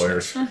rules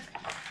lawyers.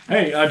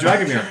 Hey,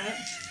 Dragomir.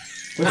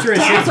 What's your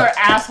Devils AC? are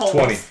assholes.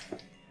 20.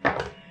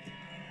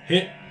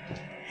 Hit.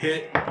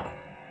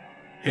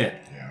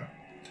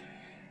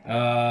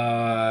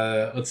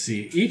 Yeah. Let's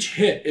see. Each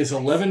hit is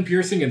 11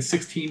 piercing and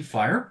 16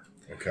 fire.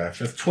 Okay.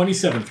 That's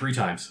 27 3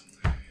 times.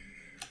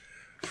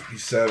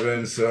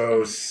 27,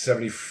 so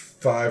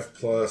 75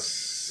 plus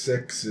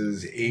 6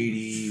 is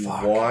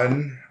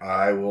 81.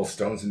 I will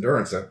Stone's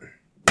Endurance it.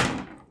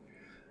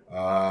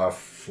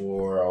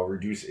 I'll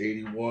reduce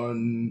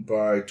 81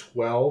 by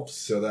 12,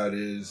 so that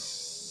is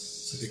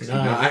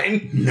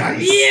 69.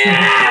 Nice.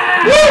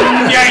 Yeah!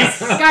 Yes!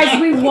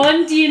 Guys, we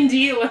won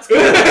D&D. Let's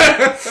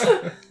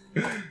go.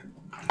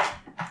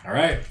 All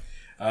right.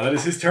 That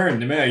is his turn.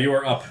 Nemea, you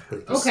are up.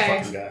 Hurt this Okay.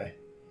 fucking guy.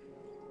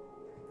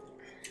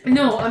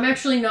 No, I'm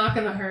actually not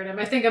gonna hurt him.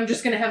 I think I'm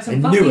just gonna have some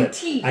I fucking knew it.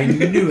 teeth. I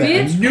knew it.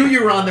 I Bitch. knew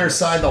you were on their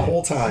side the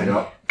whole time.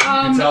 Yep. You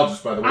can tell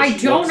just by the way I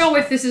she don't looks. know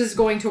if this is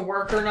going to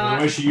work or The not,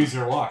 way she used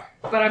her lock.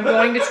 but I'm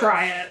going to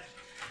try it.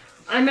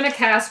 I'm gonna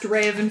cast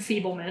Ray of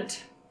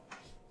Enfeeblement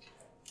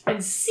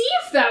and see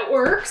if that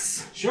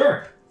works.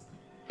 Sure.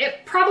 It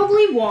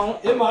probably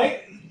won't. It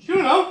might. You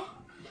don't know.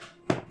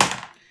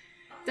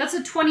 That's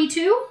a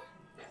 22?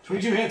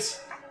 22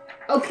 hits.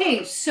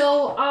 Okay,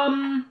 so,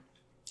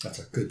 That's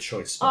a good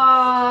choice.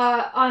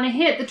 on a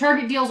hit, the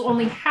target deals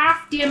only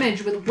half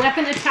damage with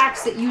weapon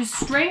attacks that use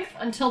strength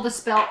until the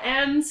spell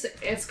ends.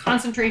 It's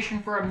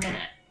concentration for a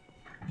minute.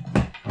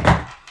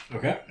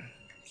 Okay.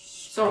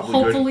 So Probably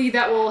hopefully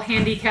that will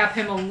handicap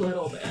him a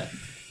little bit.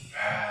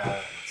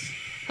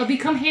 He'll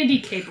become handy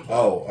capable.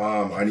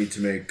 Oh, I need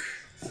to make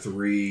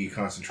 3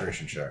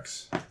 concentration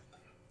checks.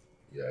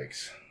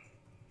 Yikes.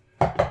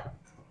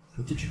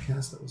 What did you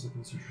cast that was a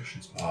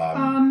concentration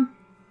spell?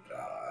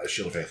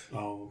 Shield of Faith.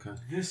 Oh, okay.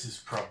 This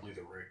is probably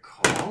the right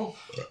call.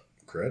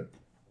 Crit.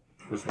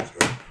 Where's my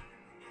score?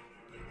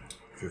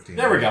 15.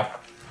 There we go.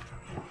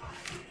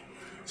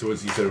 So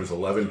as you said, it was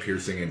 11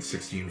 piercing and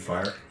 16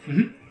 fire?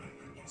 Mhm.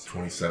 It's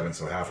 27,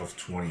 so half of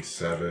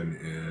 27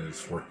 is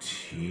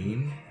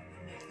 14?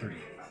 30.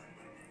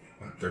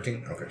 What,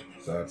 13? Okay,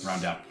 so that's...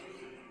 Round down.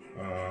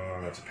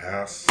 That's a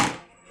pass.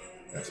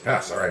 That's a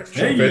pass, alright.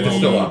 Hey. Shield of Faith is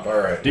still up,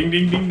 alright. Ding,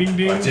 ding, ding, ding,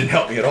 ding. That didn't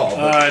help me at all.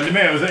 but-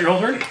 Nemea, was that your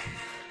whole turn?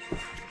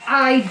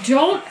 I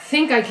don't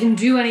think I can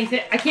do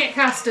anything. I can't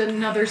cast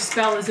another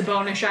spell as a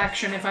bonus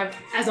action if I've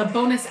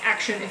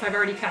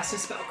already cast a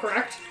spell,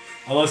 correct?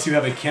 Unless you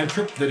have a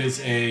cantrip that is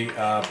a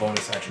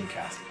bonus action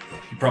cast.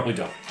 You probably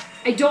don't.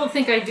 I don't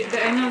think I do.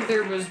 I know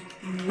there was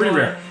Pretty one.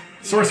 rare.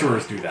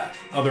 Sorcerers do that.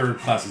 Other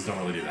classes don't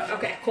really do that.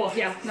 Okay, cool.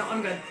 Yeah, no,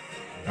 I'm good.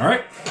 All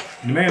right.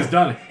 Nemea's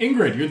done.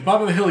 Ingrid, you're at the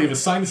bottom of the hill. You have a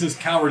sign that says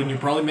coward, and you're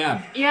probably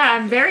mad. Yeah,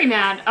 I'm very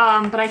mad.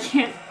 But I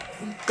can't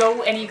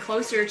go any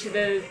closer to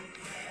the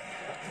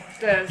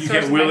You source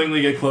can't of my-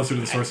 willingly get closer to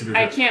the source of your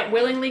I hit. can't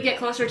willingly get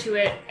closer to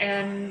it,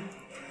 and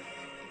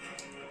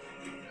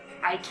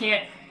I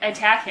can't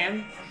attack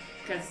him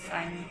because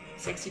I'm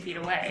 60 feet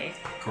away.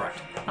 Correct.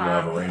 You don't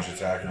have a ranged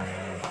attack or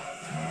anything?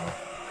 No.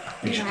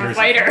 Think she I'm a cares.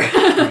 fighter.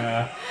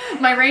 Yeah.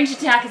 My ranged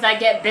attack is I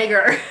get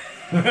bigger.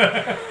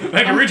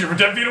 I can reach it from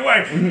 10 feet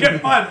away. Get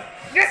fun.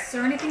 Is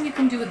there anything you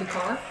can do with the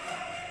car?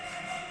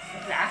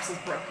 The axe is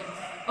broken.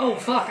 Oh,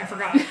 fuck, I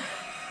forgot.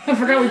 I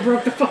forgot we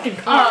broke the fucking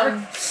car.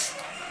 This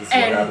is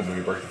And- what happens when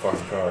you break the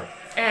fucking car.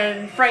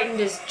 And frightened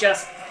is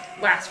just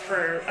lasts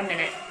for a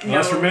minute.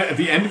 Last for a minute. At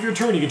the end of your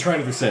turn, you can try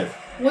another save.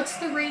 What's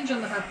the range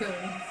on the harpoon?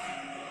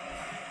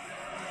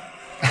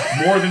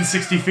 More than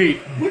 60 feet.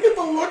 Look at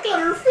the look on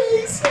her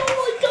face. Oh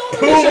my god.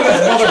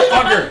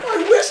 Motherfucker! I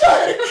wish I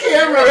had a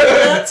camera at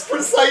that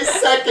precise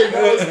second.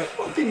 That was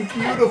fucking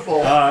beautiful.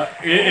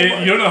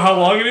 You don't know how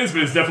long it is,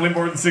 but it's definitely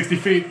more than 60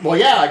 feet. Well,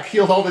 yeah, I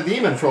killed all the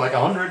demon for like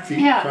 100 feet.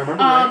 Yeah. If I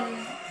remember right.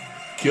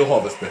 Kill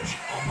haul this bitch.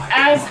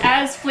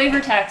 As flavor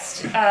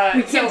text, We so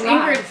can't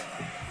Ingrid drive,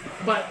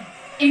 but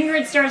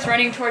Ingrid starts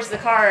running towards the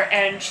car,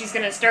 and she's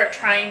gonna start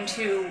trying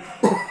to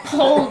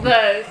pull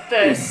the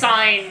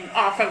sign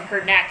off of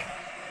her neck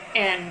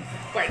and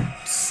like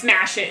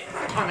smash it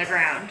on the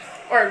ground.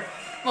 Or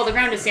well, the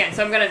ground is sand,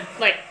 so I'm gonna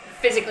like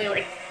physically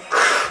like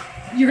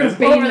you're gonna Over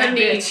bang the that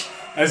knee. bitch.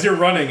 As you're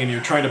running and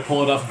you're trying to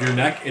pull it off of your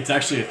neck, it's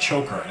actually a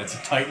choker, and it's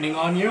tightening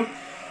on you.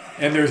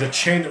 And there's a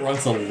chain that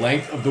runs the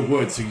length of the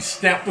wood. So you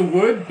snap the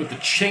wood, but the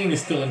chain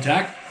is still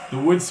intact. The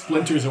wood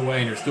splinters away,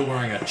 and you're still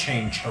wearing a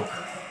chain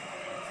choker.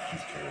 She's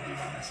carrying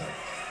myself.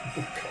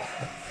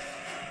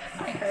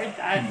 I heard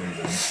that.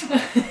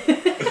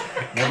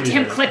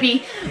 Goddamn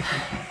Clippy.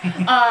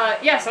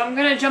 Yeah, so I'm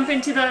gonna jump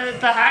into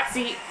the hot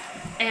seat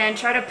and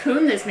try to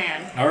poon this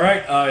man. All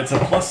right, it's a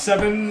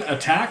 +7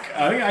 attack.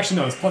 I think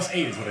actually no, it's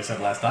 +8 is what I said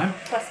last time.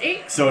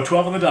 +8. So a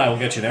 12 on the die will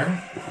get you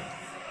there.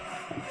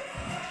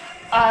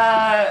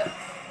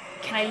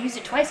 Can I use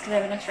it twice because I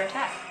have an extra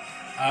attack?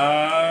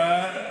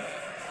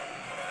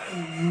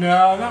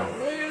 No, not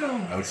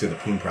really. I would say the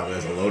poon probably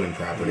has a loading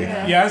property.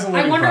 Yeah, as a I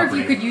loading wonder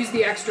property. if you could use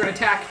the extra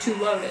attack to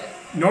load it.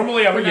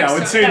 Normally, I would, For next would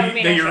time. say That would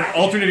be that an your extra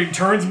action. alternating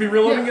turns would be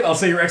reloading Yeah. it. I'll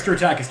say your extra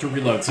attack is to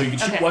reload, so you can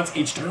shoot Okay. once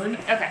each turn.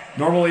 Okay.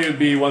 Normally, it would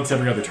be once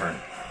every other turn.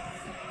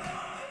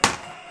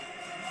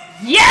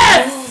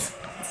 Yes!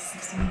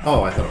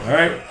 Oh, I thought. All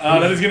right,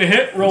 that is going to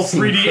hit. Roll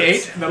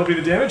 3d8. That'll be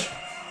the damage.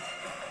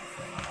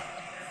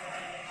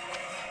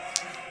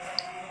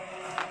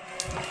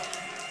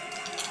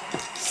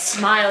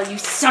 Smile, you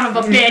son of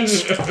a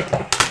bitch!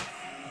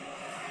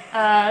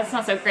 That's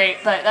not so great,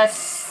 but that's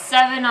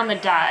 7 on the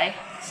die.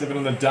 7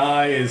 on the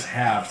die is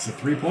halved, so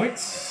 3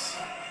 points.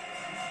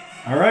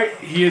 All right,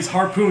 he is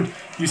harpooned.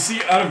 You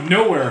see out of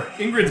nowhere,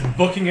 Ingrid's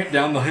booking it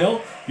down the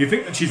hill. You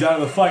think that she's out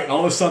of the fight, and all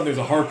of a sudden there's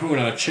a harpoon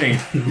on a chain.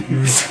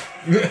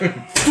 It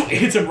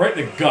hits him right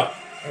in the gut.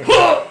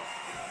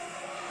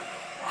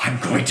 I'm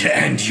going to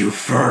end you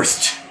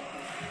first.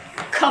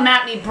 Come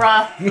at me,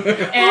 bruh. Well,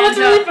 And it's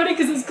really funny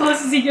because as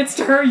close as he gets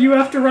to her, you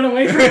have to run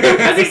away from him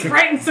because he's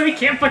frightened, so he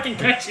can't fucking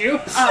catch you.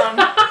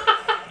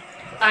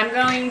 I'm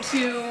going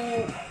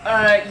to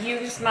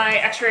use my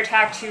extra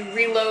attack to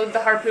reload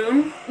the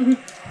harpoon,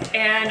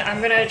 and I'm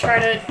going to try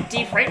to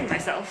defrighten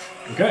myself.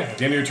 Okay, at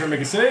the end of your turn,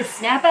 make a save.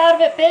 Snap out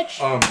of it, bitch.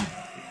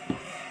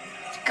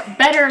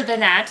 Better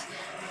than that.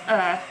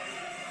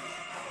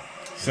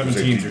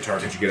 17 is your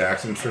target. Did you get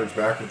action surge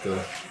back with the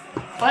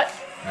What?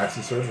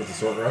 action surge with the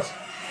sword rest?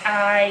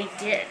 I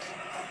did.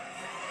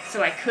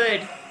 So I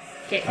could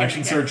get him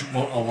Action again. Surge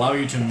won't allow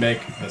you to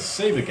make the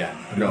save again.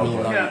 But No, it will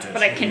but- allow No, you to.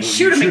 but I can You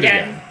shoot him shoot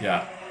again.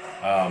 Yeah.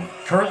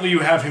 Currently, you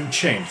have him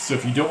chained, so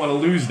if you don't want to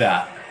lose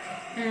that,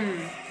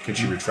 Can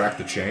she retract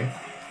the chain?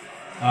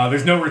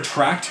 there's no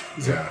retract.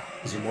 Yeah.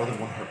 Is there more than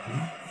one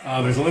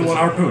harpoon? There's only one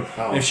harpoon.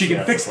 Oh, And if she can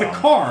yeah, fix that's the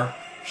the car,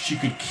 she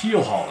could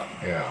keel haul him.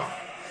 Yeah.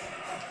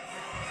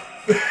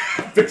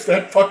 Fix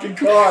that fucking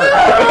car.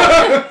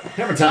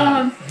 Hammer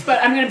time.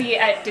 But I'm going to be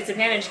at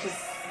disadvantage because.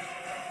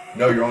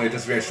 No, you're only at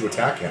disadvantage to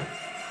attack him.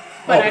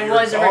 But Oh, I you're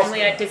was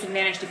originally exhausted. at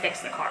disadvantage to fix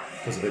the car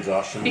Because of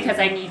exhaustion. because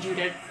I need you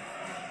to.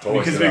 Totally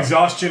Because of sit up.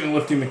 exhaustion and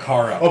lifting the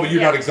car up. Oh, but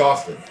you're Yeah. not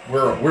exhausted.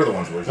 We're the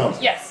ones who are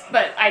exhausted. Yes,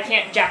 but I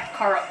can't jack the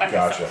car up by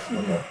Gotcha. myself.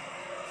 Okay.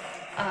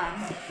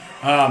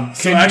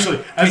 So actually,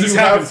 as Can this you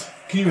happens...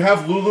 can you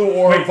have Lulu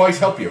or Wait. Vice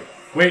help you?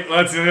 Wait,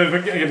 let's get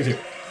into it.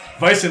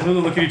 Vice and Lulu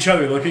look at each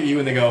other, look at you,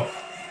 and they go,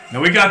 "No,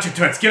 we got you,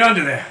 Twits. Get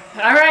under there."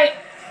 All right.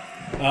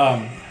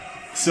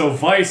 So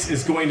Vice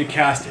is going to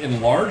cast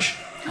Enlarge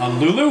on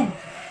Lulu.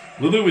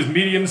 Lulu is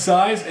medium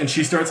size, and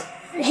she starts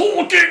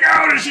hulking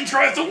out as she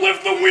tries to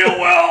lift the wheel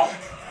well.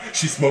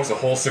 She smokes a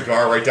whole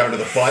cigar right down to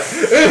the butt.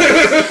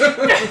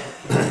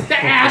 The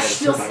ash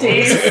still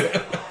stays.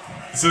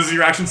 So this is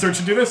your action surge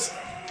to do this?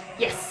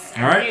 Yes.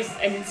 All right.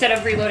 And instead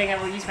of reloading,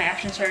 I will use my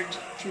action surge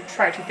to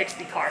try to fix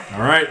the car.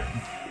 All right.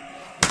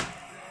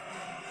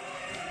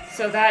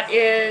 So that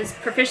is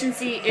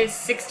proficiency is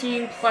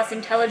 16 plus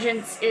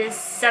intelligence is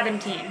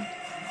 17.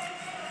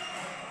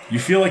 You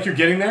feel like you're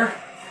getting there.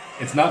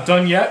 It's not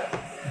done yet,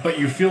 but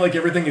you feel like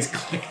everything is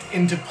clicked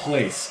into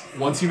place.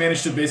 Once you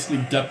manage to basically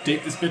duct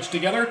tape this bitch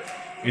together,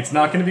 it's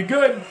not going to be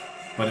good,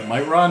 but it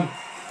might run.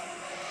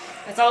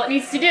 That's all it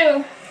needs to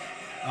do.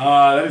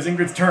 That is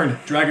Ingrid's turn.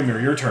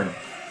 Dragomir, your turn.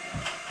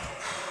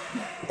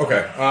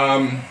 Okay.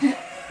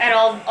 And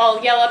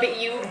I'll yell up at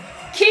you.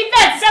 Keep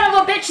that son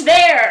of a bitch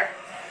there.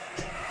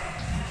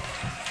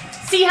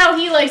 See how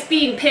he likes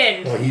being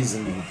pinned. Well, he's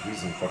in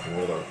fucking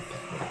world of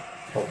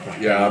health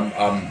point.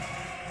 Yeah.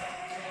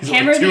 He's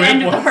Hammer only two the hit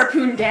end of the points.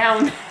 harpoon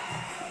down.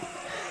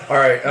 All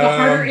right. The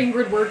harder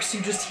Ingrid works,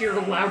 you just hear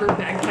louder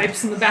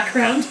bagpipes in the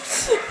background.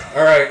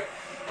 All right.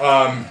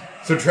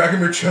 So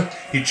Dragomir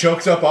he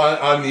chokes up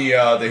on the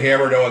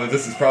hammer, knowing that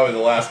this is probably the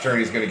last turn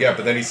he's going to get.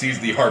 But then he sees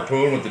the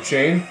harpoon with the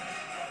chain,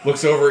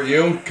 looks over at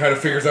you, kind of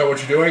figures out what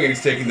you're doing, and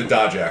he's taking the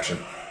dodge action.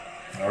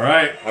 All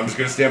right. I'm just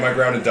going to stand my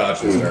ground and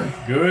dodge this turn.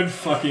 Good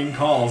fucking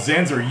call.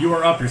 Zanzer, you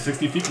are up. You're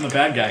 60 feet from the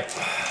bad guy.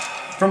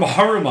 From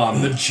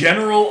Harumam, the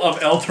general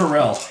of El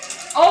Terrell.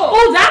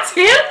 Oh, that's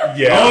him?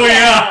 Yeah. Oh,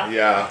 yeah.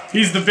 Yeah.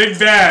 He's the big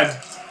bad.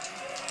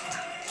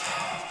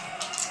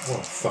 What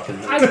a fucking.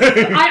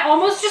 I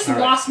almost just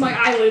lost my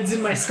eyelids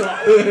in my skull.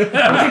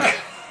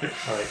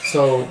 All right,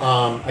 so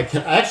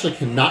I actually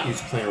cannot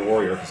use Planar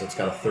Warrior because it's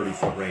got a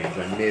 30-foot range.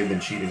 I may have been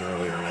cheating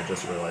earlier, and I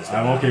just realized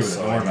that. I'm okay with it,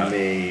 So don't worry I about it.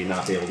 may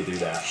not be able to do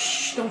that.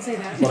 Shh, don't say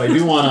that. But I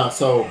do want to.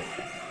 So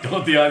Don't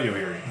let the audio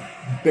hear you.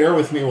 bear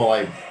with me while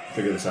I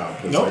figure this out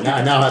because Nope.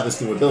 I now have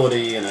this new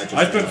ability, and I just.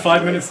 I spent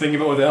 5 minutes thinking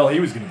about what the hell he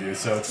was going to do,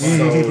 so it's fine.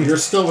 So you're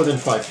still within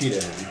 5 feet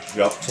of him.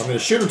 Yep. So I'm going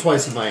to shoot him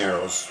twice with my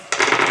arrows.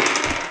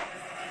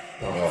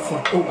 Oh,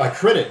 fuck. Oh, I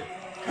critted.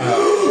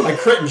 I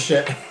crit and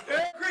shit.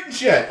 Crit and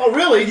shit. Oh,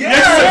 really?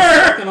 Yes,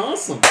 sir! Fucking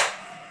awesome.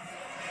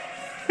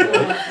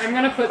 I'm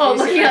gonna put. Oh,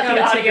 these- looking I at the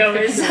gotta take a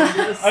audio is- picture of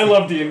this. I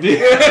love D&D.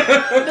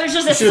 There's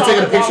just You a should have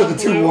taken a solid picture wall of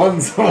the two blue.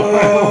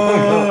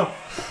 ones.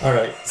 All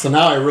right, so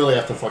now I really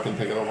have to fucking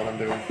think about what I'm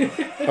doing.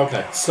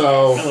 Okay,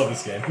 so I love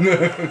this game.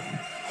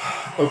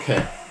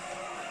 okay.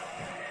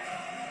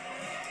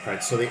 All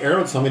right, so the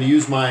arrow. So I'm going to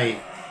use my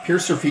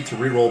Piercer feat to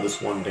reroll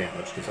this 1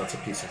 damage because that's a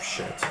piece of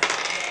shit.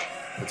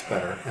 That's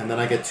better, and then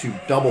I get to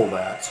double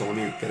that. So let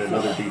me get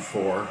another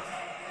D4.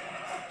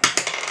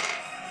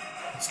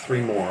 That's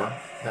 3 more.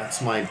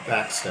 That's my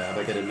backstab.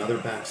 I get another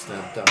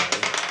backstab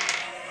die.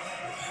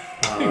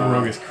 I think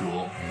Rogue is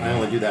cool. I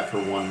only do that for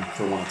one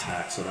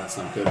attack, so that's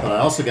not good. But I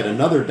also get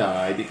another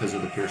die because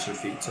of the Piercer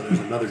feat, so there's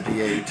another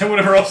D8. And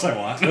whatever else I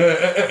want.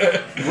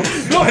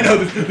 I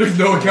know there's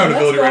no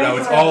accountability right now.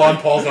 It's all on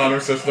Paul's honor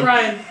system.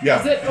 Ryan,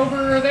 Yeah. is it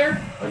over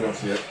there? I don't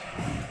see it.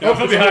 Don't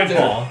put behind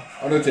Paul.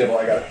 On the table,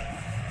 I got it.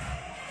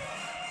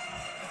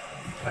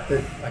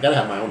 I gotta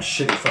have my own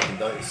shitty fucking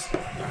dice.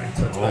 Alright,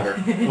 so that's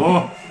better.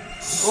 Oh,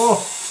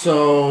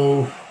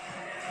 So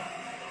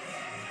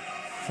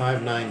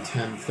 5, 9,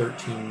 10,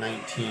 13,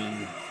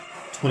 19,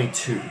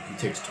 22. He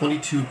takes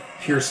 22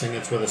 piercing.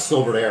 It's with a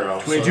silvered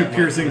arrow. 22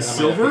 piercing that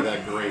silver? Might not be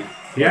that great.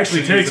 he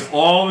actually Jeez. takes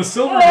all the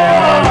silver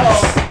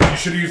damage. You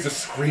should have used the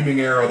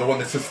screaming arrow, the one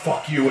that says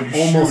 "fuck you" when you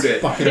Almost shoot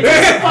it. fucking.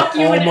 Fuck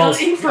you and almost,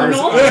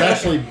 Infernal. I was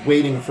actually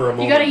waiting for a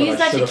moment. You gotta but use I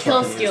that to should've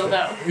kill fucking skill, used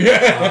it. though.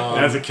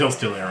 Yeah, That's a kill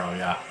steal arrow,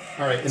 yeah.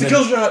 All right, it's a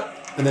kill shot.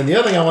 And then the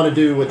other thing I want to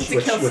do, which It's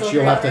a kill silver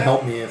you'll have to arrow.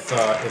 help me if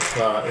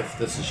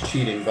this is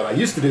cheating, but I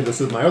used to do this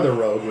with my other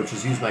rogue, which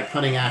is use my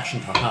cunning action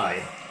to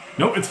hide,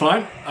 Nope, it's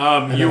fine.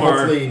 and You then are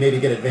hopefully maybe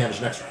get advantage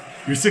next round.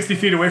 you're 60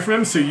 feet away from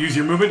him, so you use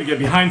your movement to get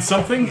behind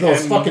something.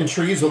 Those and, fucking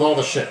trees with all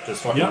the shit,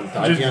 just fucking Yep, dive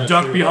behind just a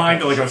duck tree behind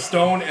with all like that a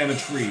stone and a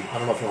tree. shit. I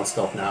don't know if you want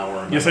stealth now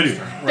or Yes, I do. next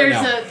turn. Right There's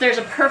now. there's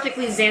a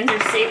perfectly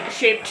Xander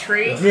shaped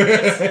tree. You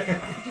got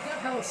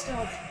hella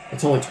stealth.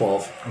 It's only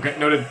 12. Okay,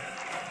 noted.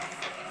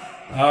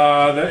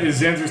 That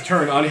is Xander's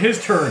turn. On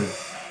his turn,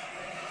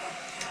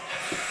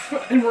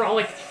 And we're all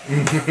like,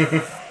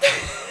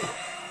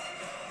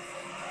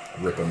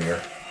 Rip a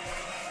mirror.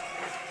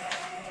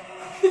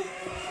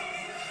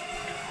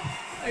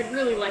 I'd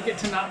really like it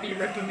to not be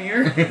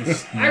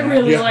Ripamir. I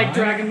really like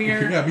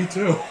Dragomir. Yeah, me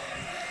too.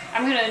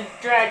 I'm gonna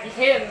drag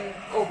him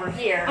over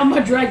here. I'm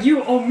gonna drag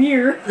you,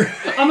 Omir.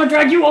 I'm gonna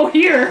drag you,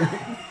 here.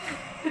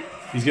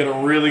 he's got a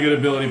really good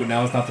ability, but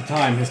now is not the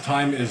time. His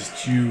time is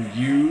to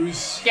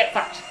use Get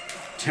fucked.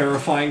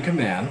 Terrifying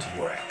Command.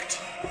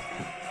 Wrecked.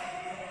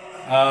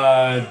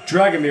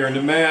 Dragomir,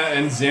 Nemea,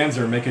 and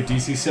Zanzer make a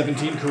DC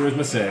 17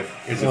 Charisma save.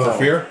 Is it for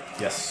fear?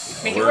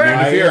 Yes. Make it We're work.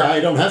 immune to fear. I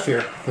don't have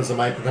fear because of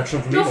my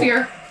protection from No evil.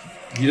 fear.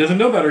 He doesn't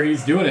know better.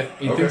 He's doing it.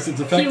 He Okay. thinks it's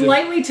He effective.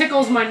 lightly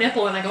tickles my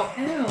nipple, and I go,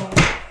 ew.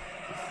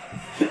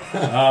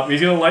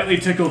 He's going to lightly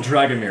tickle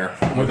Dragomir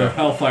with a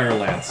Hellfire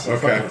Lance.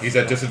 Okay, he's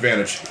at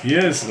disadvantage. He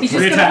is. He's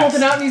Three just gonna hold attacks.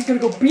 it out, and he's gonna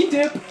go beat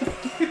dip.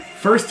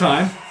 First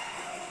time,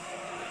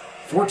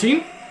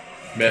 14.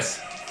 Miss.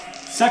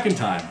 Second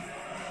time,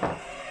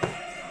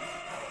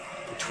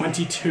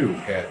 22.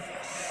 Hit.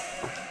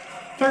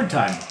 Third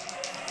time.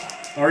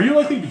 Are you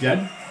likely to be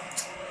dead?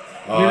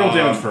 You roll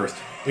damage first.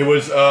 It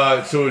was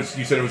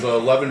you said it was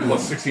 11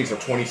 plus 16, so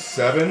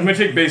 27. I'm going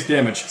to take base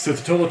damage, so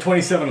it's a total of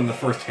 27 on the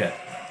first hit.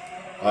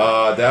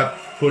 That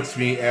puts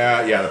me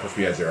at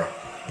 0.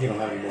 You don't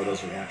have any more of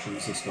those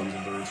reactions, the stuns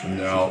and burns.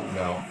 No.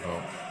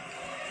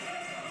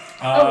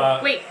 Oh,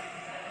 wait.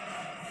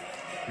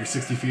 You're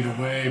 60 feet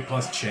away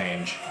plus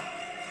change.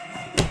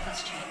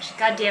 Let's change.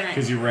 God damn it.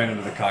 Because you ran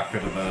into the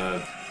cockpit of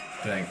the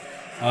thing.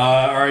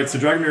 Alright, so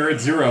Dragomir at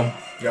 0.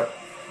 Yep.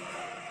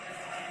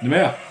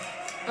 Nemea.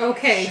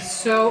 Okay,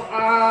 so,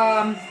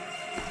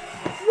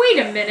 wait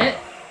a minute.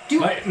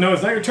 No,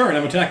 it's not your turn.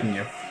 I'm attacking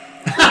you.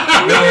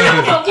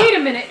 No, wait a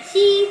minute.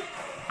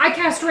 I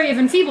cast Ray of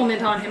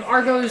Enfeeblement on him.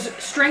 Argo's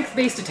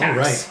strength-based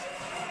attacks.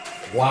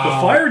 right. Wow.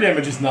 The fire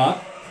damage is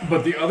not,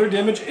 but the other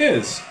damage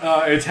is.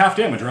 It's half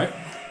damage, right?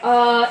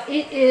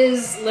 It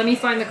is. Let me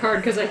find the card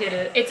because I hit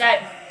it. It's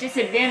at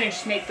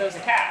disadvantage to make those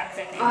attacks,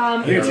 I think.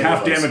 I think it's Yeah,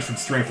 half it was. damage from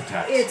strength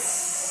attacks.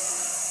 It's.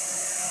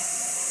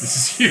 This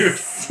is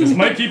huge. This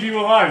might keep you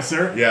alive,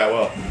 sir. Yeah,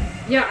 well.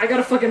 Yeah, I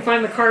gotta fucking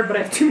find the card, but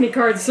I have too many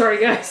cards. Sorry,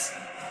 guys.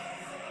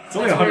 It's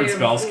only 100 Ray of-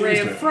 spells. Get Ray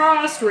used of to it.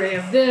 Frost, Ray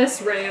of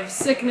this, Ray of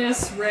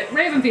Sickness, Ray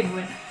of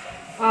Enfeeblement.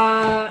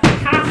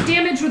 Half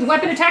damage with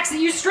weapon attacks that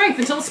use strength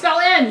until the spell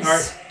ends.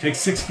 Alright, take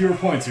 6 fewer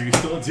points. Are you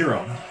still at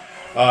 0?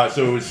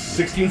 So it was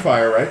 16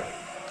 fire, right?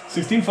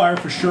 16 fire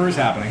for sure is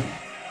happening.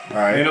 All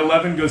right. And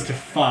 11 goes to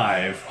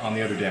 5 on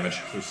the other damage.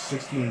 So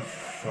 16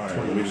 fire.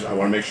 I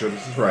want to make sure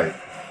this is right.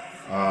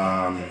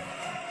 5.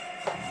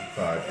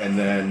 And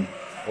then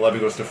 11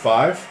 goes to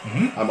 5.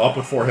 Mm-hmm. I'm up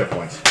with 4 hit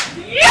points.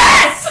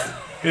 Yes!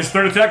 His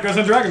third attack goes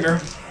on Dragomir.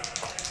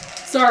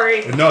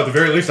 Sorry. No, at the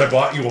very least, I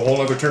bought you a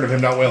whole other turn of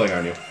him not wailing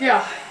on you.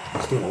 Yeah.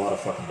 It's doing a lot of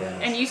fucking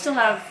damage. And you still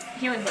have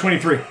healing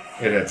potions. 23. It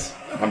hits.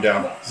 I'm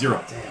down.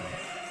 0.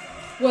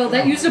 Well,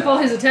 that used up all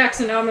his attacks,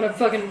 and now I'm gonna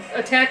fucking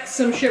attack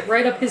some shit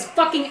right up his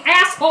fucking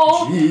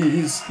asshole!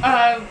 Jeez.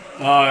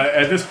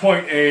 At this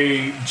point,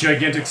 a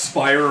gigantic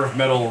spire of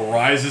metal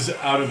rises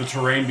out of the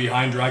terrain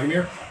behind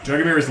Dragomir.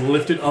 Dragomir is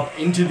lifted up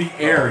into the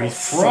air.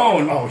 He's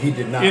thrown Oh, he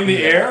did not. in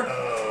the air,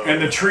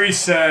 and the tree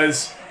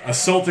says,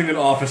 assaulting an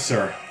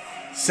officer,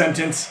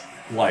 sentence,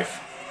 life.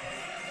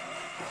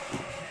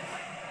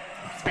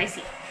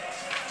 Spicy.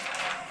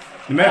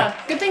 The man.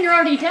 Good thing you're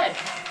already dead.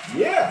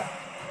 Yeah.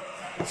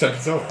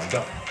 Sentence over. I'm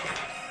done.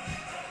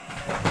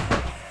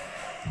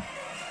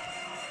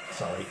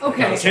 Sorry.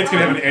 Okay. Kid's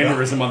gonna have an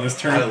aneurysm on this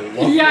turn.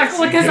 Yeah,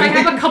 because I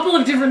have a couple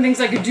of different things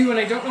I could do, and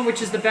I don't know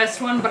which is the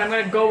best one, but I'm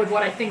gonna go with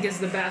what I think is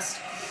the best.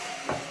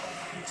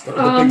 Start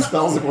with the big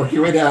spells and work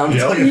your way down.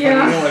 Yep. until you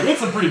Yeah. finally like, It's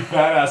some pretty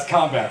badass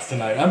combats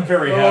tonight. I'm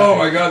very happy. Oh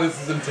my god, this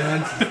is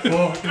intense.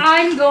 Oh.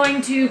 I'm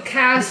going to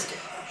cast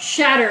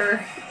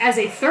Shatter as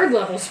a 3rd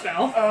level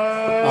spell.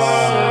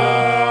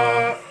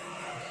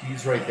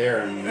 he's right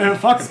there. And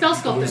Fuck it. Spell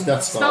sculpting. Lose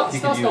death spell. You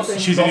Spell could use- sculpting.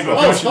 She's an Oh,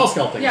 evocation. spell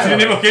sculpting. Yeah. She's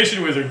an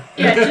evocation wizard.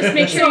 Yeah, just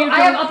make sure So you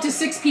I have don't... up to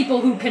 6 people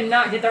who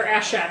cannot get their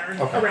ass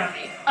shattered Okay. around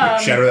me.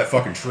 Shatter that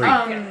fucking tree.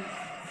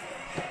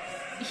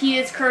 He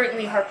is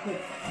currently harpooned.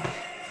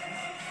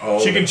 Oh,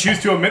 She can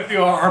choose to omit the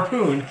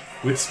harpoon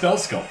with spell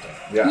sculpting.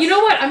 Yeah. You know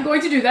what? I'm going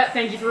to do that.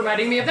 Thank you for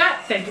reminding me of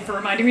that. Thank you for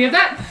reminding me of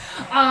that.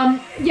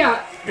 Yeah.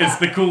 It's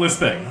the coolest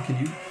thing. Can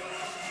you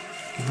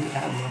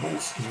add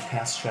levels? Can you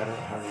cast Shatter at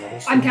higher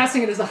levels? I'm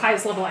casting it as the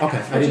highest level I have. Okay,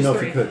 I which didn't is know if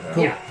 3. you could.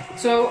 Cool. Yeah.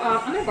 So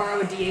I'm going to borrow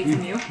a D8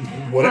 from you.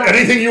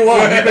 Anything you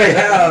want, you may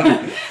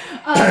have.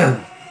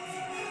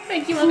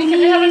 Thank you, Lemmy.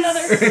 Can I have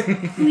another?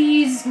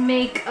 Please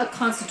make a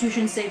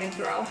Constitution saving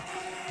throw.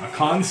 A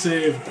con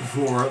save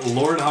for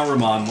Lord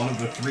Haruman, one of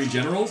the 3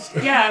 generals.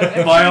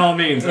 Yeah. By all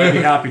means, I'd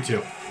be happy to.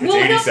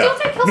 Well, he'll still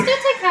 87.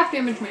 take half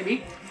damage,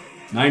 maybe.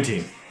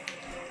 19.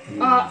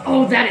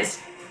 Oh, that is.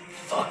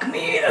 Fuck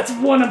me. That's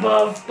 1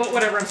 above. But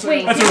whatever. I'm sorry.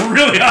 Wait. That's a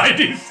really high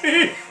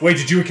DC. Wait,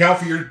 did you account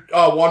for your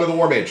Wand of the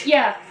War Mage?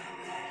 Yeah.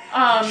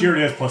 She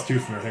already has +2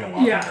 from everything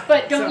unlocked. Yeah.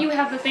 But don't So- you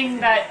have the thing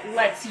that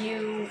lets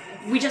you...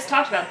 We just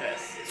talked about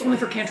this. It's only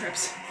for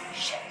cantrips.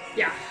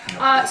 Yeah.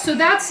 So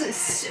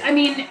that's. I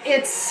mean,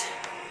 it's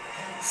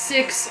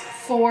 6,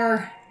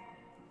 4,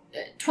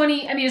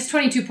 20. I mean, it's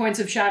 22 points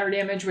of shatter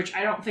damage, which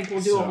I don't think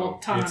will do a whole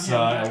ton it's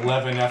on him.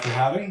 11 after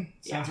having.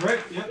 Sounds right?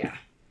 Yep. Yeah.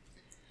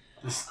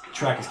 This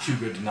track is too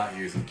good to not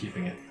use. I'm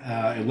keeping it.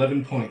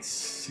 11 points.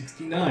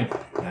 69.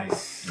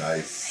 Nice.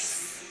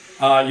 Nice.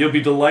 You'll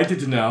be delighted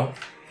to know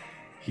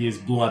he is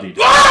bloodied.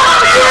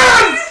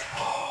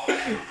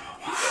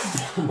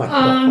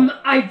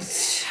 I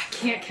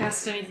can't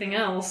cast anything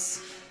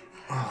else.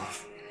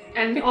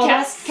 And all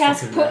Cast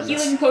Fucking madness.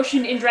 healing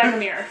potion in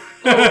Dragomir.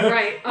 Oh,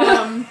 right.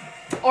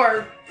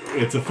 Or...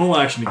 It's a full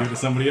action to give to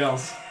somebody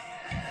else.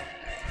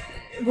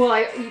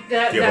 Well, Do you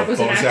that have a was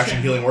an bonus action.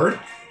 action healing word?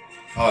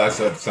 Oh, that's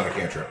not a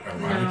cantrip. Never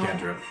mind. No. You can't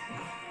do it.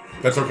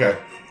 That's okay.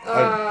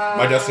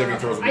 My death saving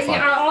throws will be fine.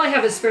 Yeah, all I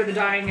have is spare the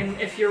dying, and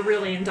if you're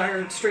really in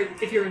dire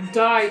straits, if you're in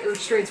dire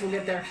straits, we'll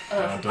get there.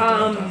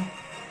 Don't.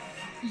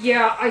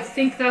 Yeah, I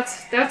think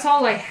that's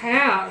all I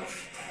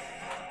have.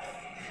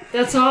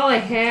 That's all I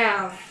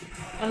have.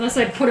 Unless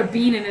I put a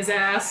bean in his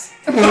ass.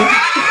 Thanos.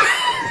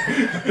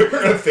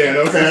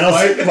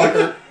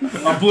 Fucker.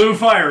 A blue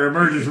fire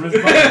emerges from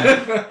his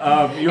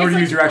body. You already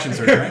used your action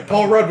surge, right?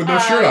 Paul Rudd with no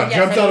shirt on yes,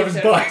 jumps I out of used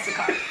his it. butt. Nice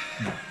card.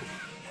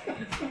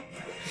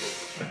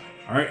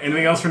 All right.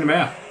 Anything else from the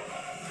map?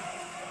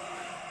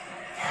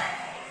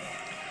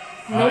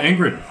 Nope.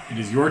 Ingrid, it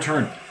is your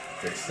turn.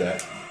 Fix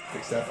that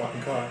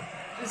fucking car.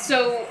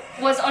 So,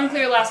 was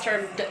unclear last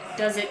term.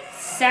 Does it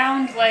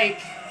sound like...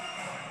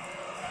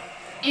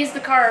 Is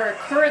the car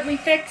currently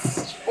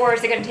fixed? Or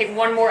is it going to take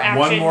one more action?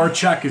 One more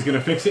check is going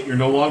to fix it. You're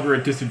no longer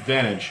at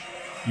disadvantage.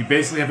 You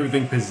basically have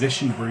everything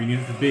positioned where you need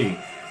it to be,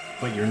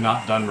 but you're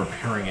not done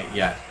repairing it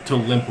yet to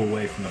limp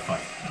away from the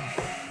fight.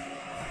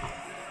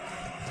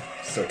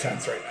 So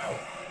tense right now.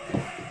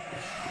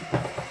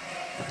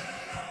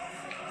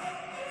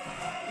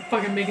 I'm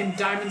fucking making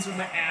diamonds with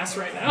my ass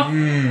right now.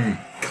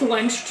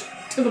 Clenched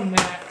to the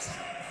max.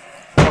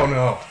 Oh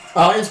no.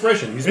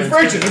 Inspiration. Use my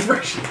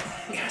Inspiration.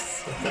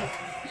 Yes. Make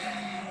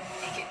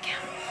it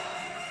count.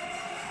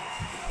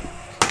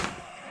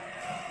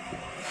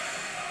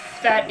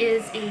 That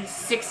is a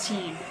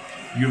 16.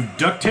 You've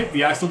duct taped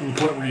the axle to the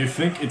point where you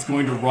think it's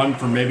going to run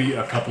for maybe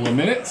a couple of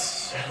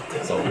minutes.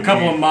 A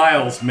couple of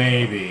miles,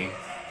 maybe.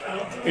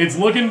 It's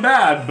looking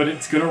bad, but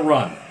it's going to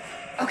run.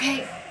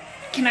 Okay,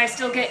 can I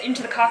still get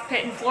into the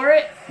cockpit and floor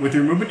it? With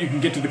your movement, you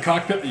can get to the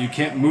cockpit, but you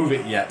can't move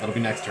it yet. That'll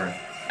be next turn.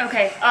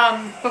 Okay,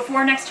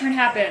 before next turn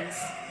happens,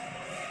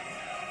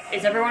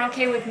 is everyone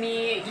okay with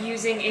me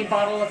using a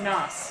bottle of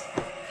Nos?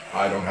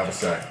 I don't have a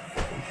say.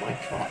 Oh my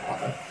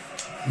god.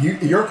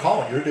 Your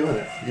call. You're doing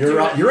it. You're Do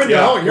it. you're in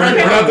Yeah, no. You're in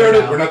we're no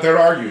not there now. to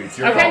argue. It's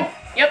your Okay, call.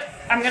 yep.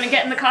 I'm gonna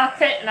get in the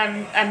cockpit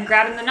and I'm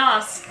grabbing the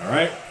Nos. All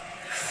right.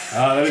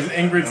 That is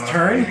Ingrid's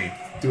turn. Baby.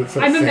 Do it for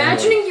the I'm family.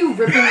 imagining you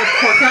ripping the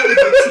cork out with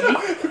your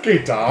teeth. Okay,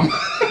 Tom.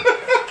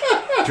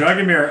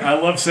 Dragomir, I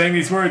love saying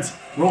these words.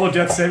 Roll a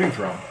death saving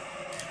throw.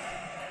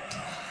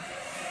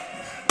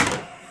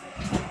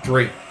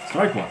 3.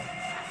 Strike one.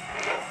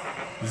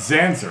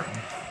 Zanzer.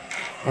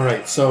 All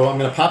right, so I'm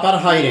going to pop out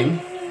of hiding.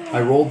 I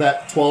rolled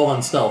that 12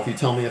 on stealth. You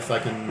tell me if I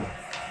can...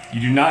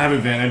 You do not have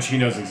advantage. He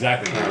knows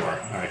exactly where you are.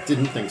 All right,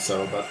 didn't think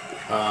so, but...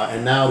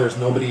 and now there's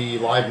nobody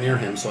live near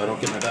him, so I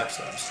don't get my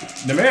backstabs.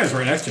 Nemea's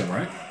right next to him,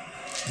 right?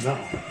 No.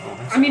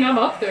 I mean, I'm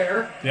up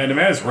there. Yeah,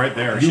 Nemea's right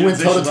there. You went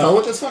toe-to-toe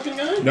with this fucking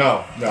guy?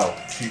 No. No,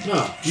 She you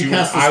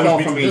cast the I spell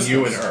was from between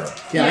you and distance.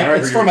 her. Yeah, Yeah.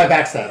 it's for my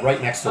backstab, right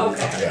next to him.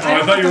 Okay. Yeah.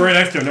 Oh, I thought you were right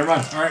next to him. Never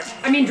mind. All right.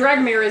 I mean,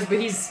 Dragomir is, but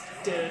he's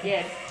dead.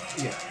 Yeah.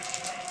 Yeah.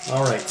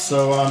 All right,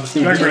 so I'm just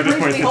going Dragomir to... at this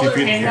point is Briefly hold 50 her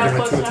feet in hand here.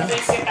 out close enough that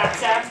you can get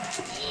backstab.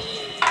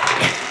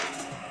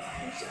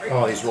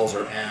 Oh, these rolls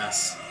are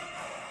ass.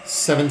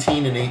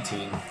 17 and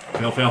 18.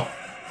 Fail.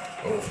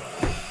 Oh,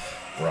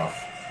 rough.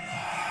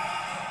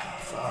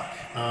 Fuck.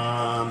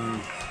 I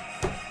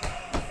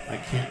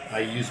can't. I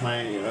use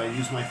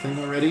my thing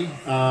already.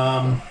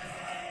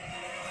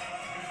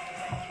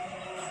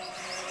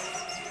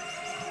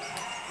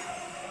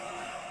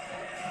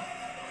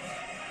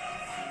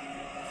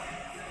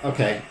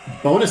 Okay.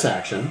 Bonus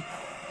action.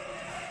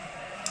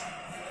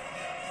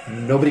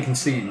 Nobody can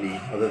see me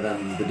other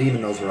than the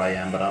demon knows where I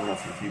am, but I don't know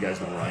if you guys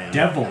know where I am.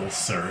 Devil,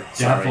 sir.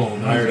 Sorry. Devil.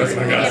 I already- That's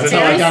what I got. That's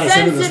how I got us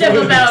into this sensitive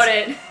movie. about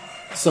it.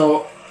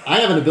 So I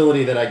have an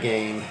ability that I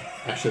gained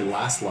actually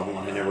last level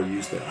and I never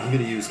used it. I'm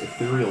going to use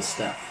Ethereal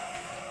Step.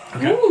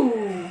 Okay.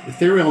 Ooh.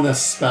 Etherealness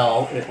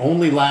spell, it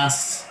only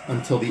lasts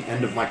until the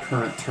end of my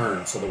current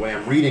turn. So the way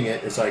I'm reading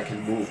it is I can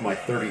move my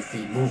 30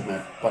 feet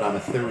movement, but I'm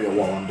ethereal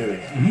while I'm doing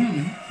it.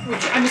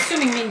 Which I'm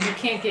assuming means you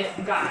can't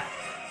get got.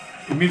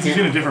 It means he's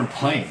in a different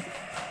plane.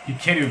 He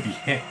can't even be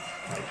hit.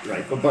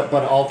 Right. But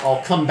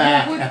I'll come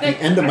back Would at they- the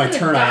end of my feel like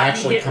turn. I got and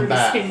actually hit are come the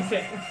back. same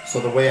thing. So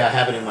the way I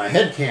have it in my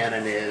head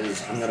canon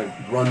is I'm going to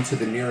run to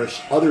the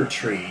nearest other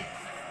tree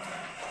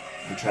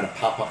and try to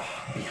pop up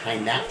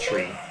behind that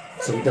tree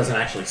so he doesn't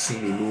actually see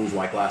me move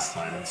like last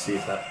time and see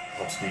if that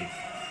helps me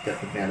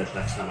get advantage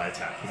next time I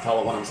attack. You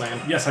follow what I'm saying?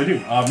 Yes, I do.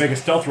 Make a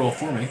stealth roll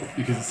for me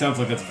because it sounds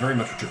like that's very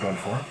much what you're going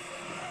for.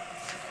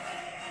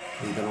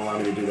 Are you going to allow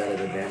me to do that at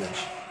advantage?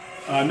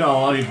 No, I'll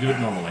allow you to do it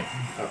normally.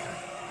 Okay.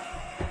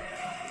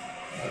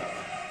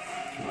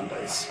 Come on,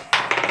 dice.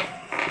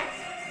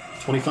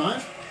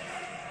 25?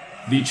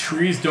 The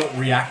trees don't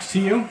react to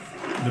you.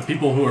 The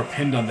people who are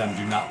pinned on them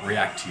do not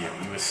react to you.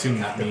 You assume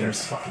that But there's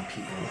means fucking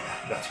people.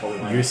 That's probably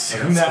why. you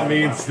assume that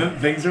means that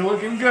things are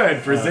looking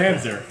good for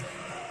Zanzer.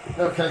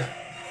 Okay.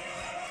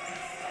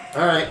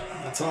 Alright,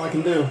 that's all I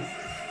can do.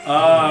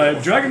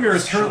 Dragomir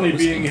is currently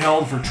being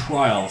held for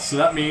trial, so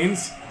that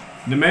means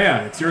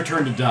Nemea, it's your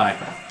turn to die.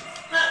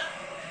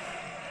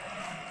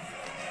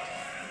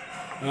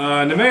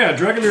 Nemea,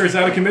 Dragomir is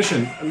out of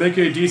commission. Make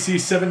a DC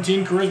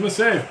 17 charisma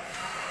save.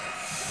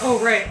 Oh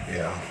right.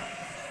 Yeah.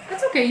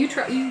 That's okay. You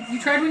tried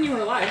when you were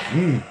alive.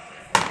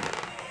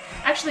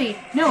 Actually,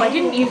 no, I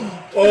didn't use.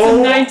 It's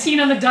a 19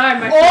 on the die,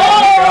 my friend.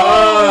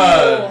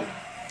 God!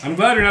 I'm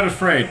glad you're not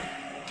afraid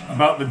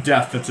about the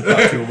death that's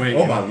about to await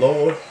Oh you. my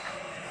lord.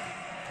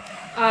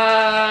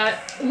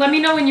 Let me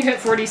know when you hit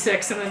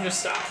 46 and then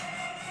just stop.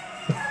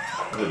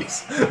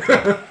 Please.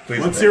 Please.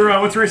 What's your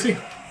AC?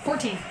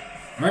 14.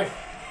 Alright.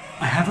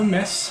 I have a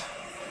miss.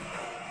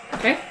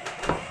 Okay.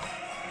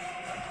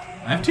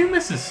 I have 2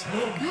 misses.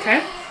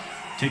 Okay.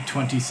 Take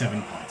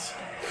 27 points.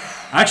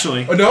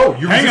 Actually, Oh no,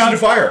 you're hang resistant on. to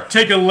fire.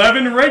 Take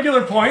 11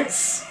 regular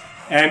points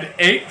and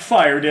 8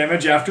 fire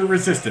damage after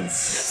resistance.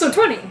 So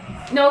 20.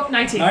 Nope,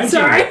 19. 19.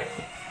 Sorry.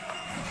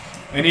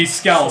 And he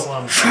scowls.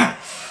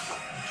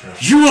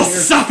 You will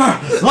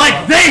suffer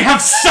like they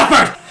have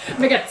suffered!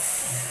 Make it.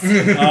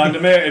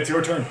 Nemea, it's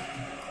your turn.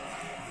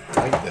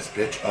 Light this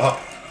bitch up.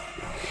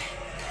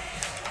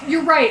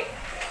 You're right.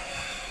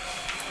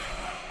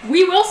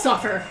 We will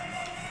suffer.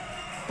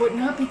 But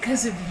not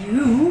because of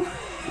you.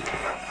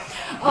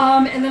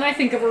 And then I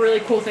think of a really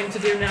cool thing to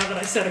do now that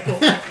I said a cool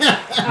thing.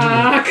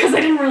 Because I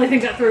didn't really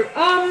think that through.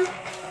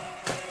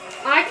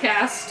 I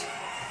cast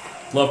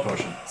Love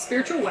potion.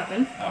 Spiritual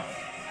Weapon. Oh.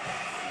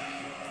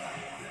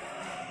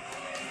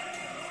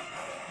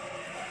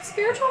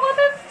 Spiritual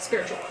Weapon?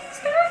 Spiritual Weapon.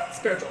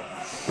 Spiritual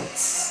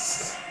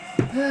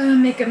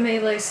Weapon. Make a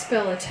melee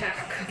spell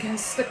attack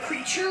against the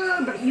creature,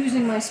 but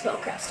using my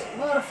spellcasting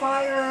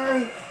modifier,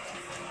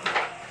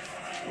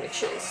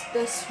 which is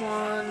this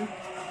one.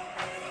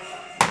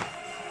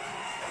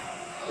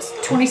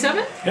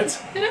 27?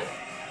 Hits. Hit him?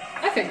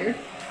 I figured.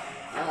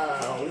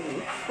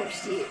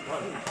 Force D8,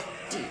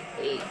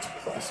 1d8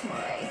 plus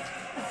my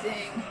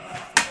thing.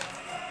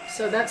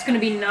 So that's going to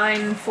be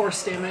 9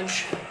 force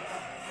damage.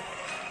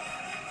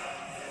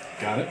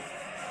 Got it.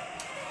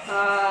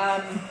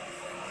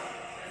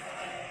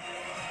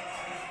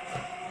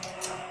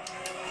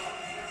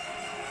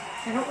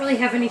 I don't really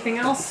have anything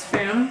else,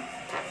 fam.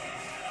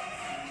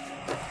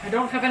 I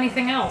don't have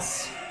anything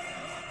else.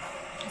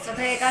 It's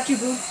okay, I got you,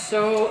 boo.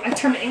 So I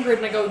turn to Ingrid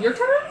and I go, your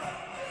turn?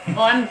 Well,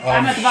 I'm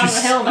at the bottom of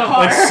the hill in the Oh,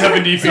 car. Like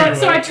 70 feet away.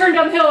 So I turn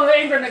down the hill to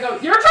Ingrid and I go,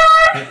 your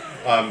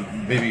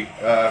turn? Maybe,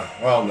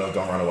 well, no,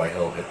 don't run away.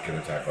 He'll hit, can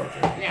attack our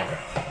turn. Yeah.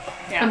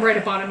 Okay. Yeah. I'm right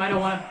up on him. I don't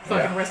want to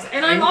fucking Yeah. risk it.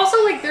 And I'm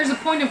also like, there's a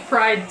point of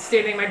pride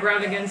standing my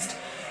ground against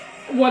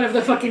one of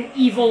the fucking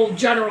evil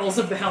generals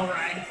of the Hell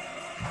Ride.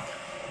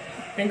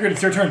 Ingrid,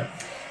 it's your turn.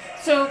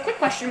 So, quick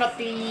question about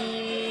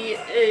the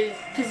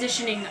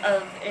positioning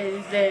of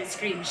the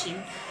screen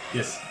machine.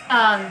 Yes.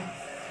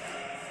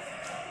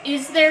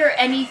 Is there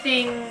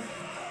anything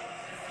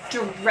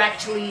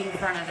directly in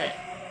front of it?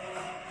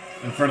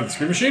 In front of the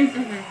screen machine?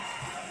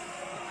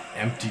 Mm-hmm.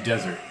 Empty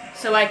desert.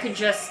 So I could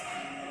just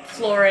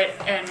floor it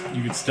and...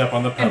 You could step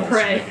on the pedals and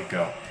pray. make it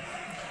go.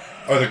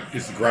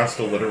 Is the ground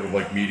still littered with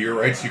like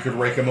meteorites? You could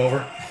rake them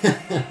over. Rake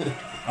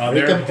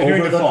They're them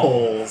continuing over to the fall.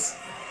 holes.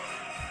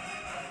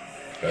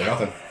 Got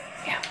nothing.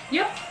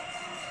 Yep.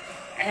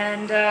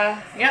 And,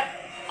 yep.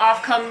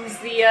 Off comes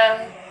the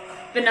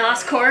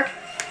NOS cork.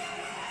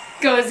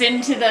 Goes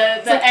into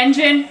the like-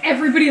 engine.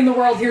 Everybody in the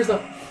world hears a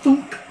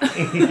thunk.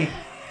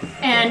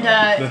 And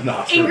The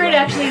NOS are Ingrid running.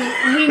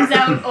 actually leans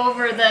out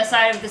over the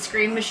side of the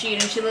screen machine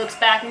and she looks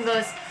back and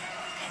goes,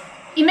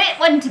 "You might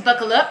want to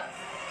buckle up."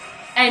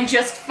 And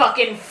just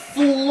fucking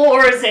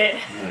floors it.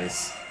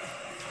 Nice.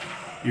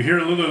 You hear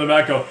Lulu in the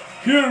back go,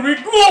 "Here we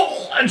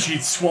go!" And she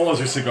swallows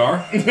her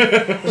cigar.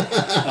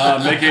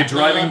 Make a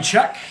driving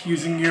check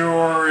using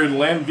your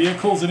land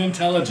vehicles and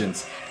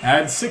intelligence.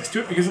 Add 6 to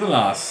it because of the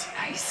NOS.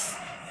 Nice.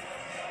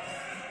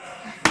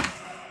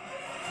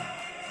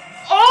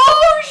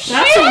 Oh, shit!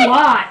 That's a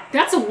lot.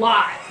 That's a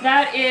lot.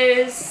 That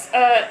is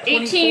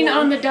 18 24.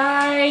 on the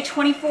die,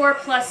 24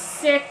 plus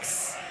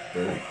 6,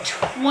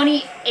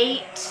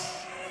 28.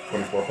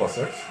 24 plus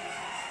 6?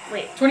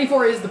 Wait,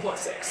 24 is the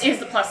plus 6. is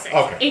the plus 6.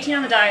 Okay. 18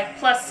 on the die,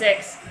 plus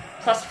 6,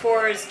 plus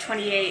 4 is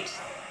 28,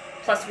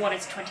 plus 1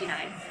 is 29.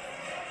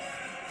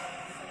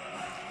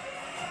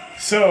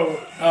 So,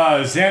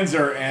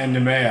 Zanzar and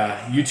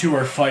Nemea, you two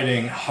are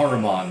fighting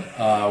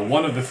Haruman,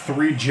 one of the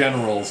 3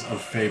 generals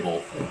of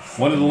Fable,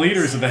 one of the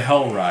leaders of the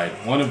Hell Ride,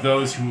 one of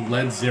those who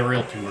led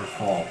Zariel to her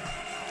fall.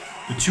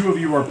 The 2 of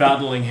you are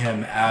battling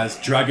him as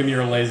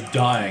Dragomir lays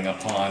dying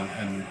upon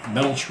a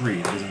metal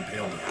tree that is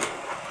impaled him.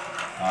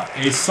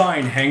 A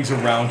sign hangs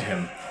around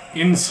him,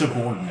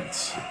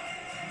 insubordinates.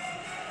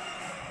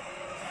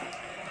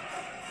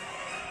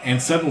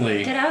 And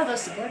suddenly, Get out of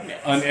those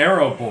subordinates. an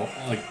arrow bolt,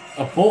 like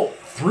a bolt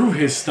through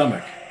his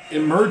stomach,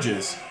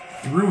 emerges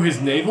through his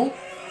navel.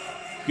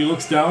 He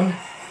looks down.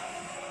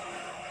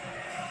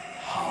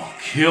 I'll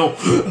kill.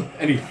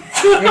 And he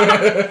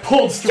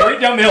pulled straight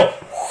down the hill.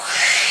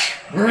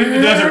 In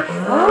the desert.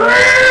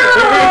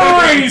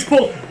 And he's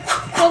pulled.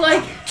 Well,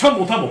 like,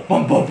 Tumble, tumble.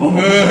 Bum, bum, bum.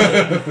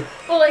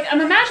 I'm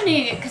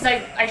imagining it because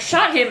I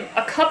shot him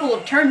a couple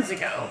of turns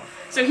ago.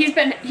 So he's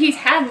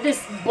had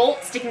this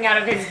bolt sticking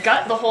out of his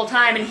gut the whole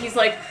time, and he's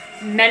like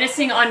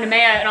menacing on Nemea,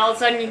 and all of a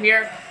sudden you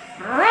hear,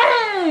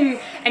 "Rang!"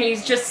 And you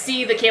just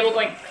see the cable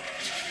going,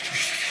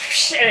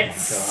 and it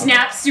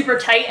snaps super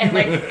tight and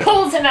like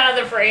pulls him out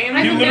of the frame.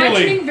 I'm You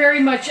literally- imagining very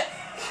much,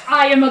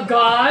 I am a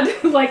god,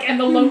 like, and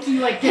the Loki,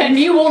 like, And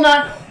you will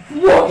not.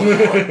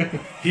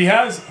 He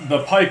has the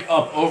pike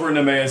up over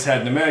Nemea's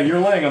head. Nemea, you're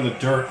laying on the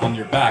dirt on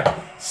your back,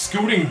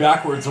 scooting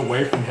backwards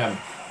away from him,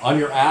 on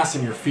your ass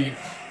and your feet.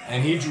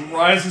 And he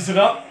rises it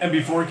up, and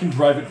before he can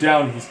drive it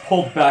down, he's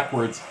pulled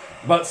backwards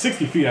about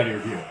 60 feet out of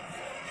your view.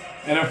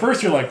 And at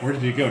first you're like, where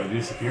did he go? Did he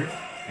disappear?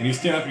 And you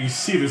stand up and you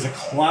see there's a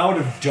cloud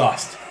of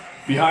dust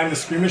behind the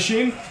scream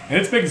machine, and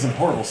it's making some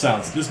horrible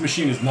sounds. This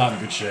machine is not in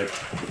good shape.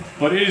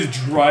 But it is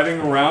driving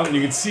around, and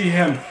you can see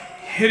him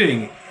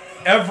hitting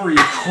every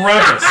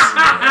crevice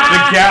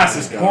the gas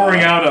is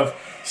pouring out of.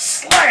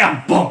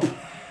 Slam,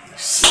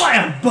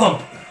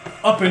 bump,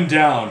 up and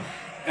down.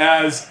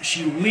 As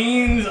she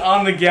leans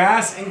on the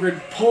gas,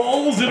 Ingrid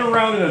pulls it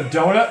around in a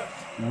donut,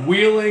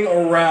 wheeling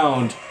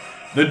around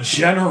the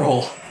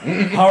General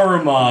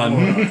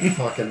Haruman.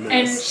 Fucking And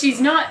mess.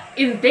 she's not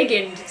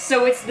embiggened,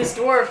 so it's this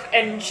dwarf,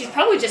 and she's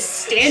probably just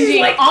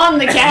standing on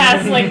the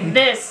gas like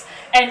this,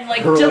 and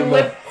like hurling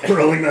the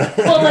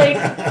Well,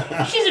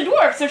 like, she's a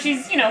dwarf, so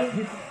she's,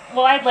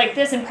 wide like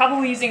this and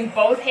probably using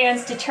both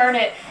hands to turn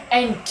it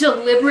and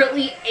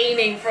deliberately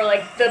aiming for,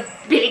 like, the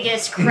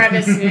biggest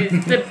crevices,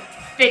 the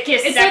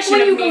thickest it's like section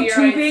when of you go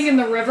meteorites. tubing in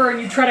the river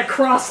and you try to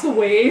cross the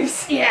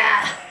waves.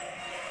 Yeah.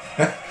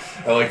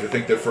 I like to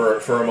think that for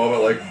a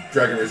moment, like,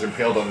 Dragomir's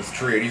impaled on this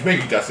tree, and he's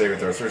making death saving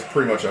throws, so he's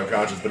pretty much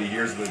unconscious, but he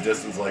hears in the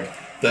distance, like,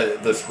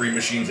 the scream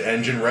machine's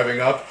engine revving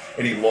up,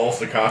 and he lulls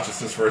to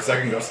consciousness for a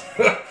second and goes,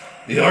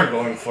 "You're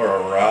going for a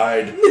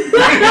ride."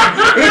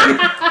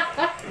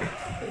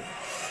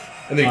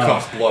 And then he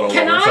coughs blood all over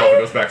Can himself I- and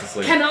goes back to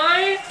sleep. Can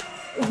I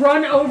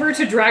run over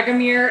to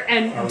Dragomir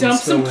and Are we dump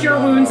still some cure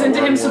in, wounds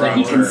into him so we're that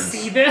he on can turns.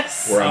 see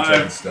this? We're on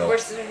 10 We're still.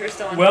 we're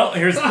still on. Well,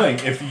 here's the thing.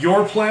 If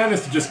your plan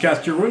is to just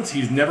cast your wounds,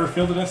 he's never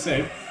failed a death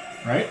save,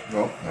 right?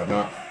 No, I've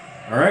not.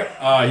 All right.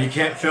 He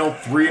can't fail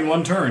 3 in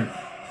one turn.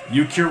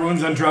 You cure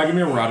wounds on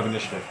Dragomir, we're out of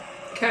initiative.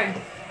 Okay.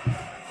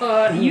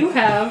 You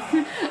have...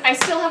 I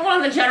still have one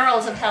of the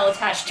generals of hell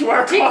attached to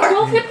our Take car.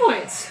 12 hit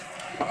points.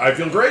 I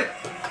feel great.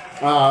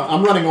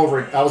 I'm running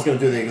over. I was going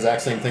to do the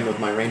exact same thing with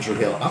my Ranger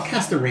Heal. I'll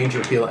cast a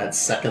Ranger Heal at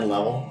 2nd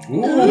level.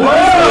 Wowee!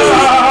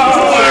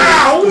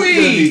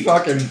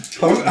 fucking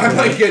potent. I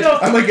might get No,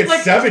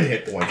 7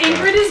 hit points. now.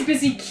 Ingrid is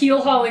busy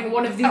keel hauling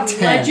one of the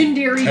 10.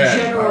 legendary 10,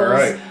 generals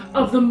alright.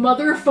 of the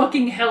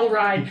motherfucking Hell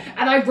Ride,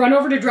 and I run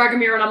over to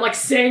Dragomir and I'm like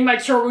saying my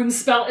Cure Wounds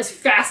spell as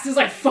fast as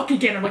I fucking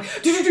can. I'm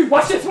like, dude,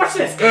 watch this.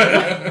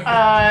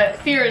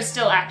 Fear is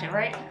still active,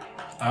 right?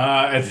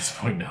 At this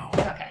point, no.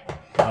 Okay.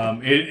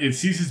 It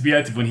ceases to be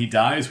active when he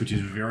dies, which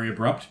is very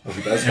abrupt. Oh,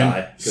 he does And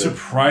die. Good.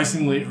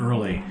 surprisingly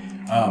early.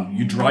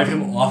 You drive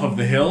him off of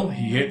the hill,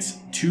 he hits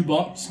 2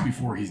 bumps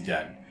before he's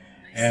dead.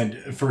 And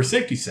for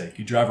safety's sake,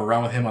 you drive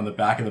around with him on the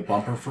back of the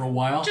bumper for a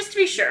while. Just to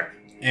be sure.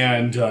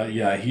 And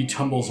he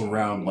tumbles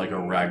around like a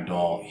rag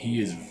doll.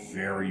 He is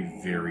very,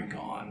 very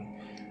gone.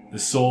 The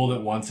soul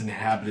that once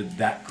inhabited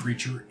that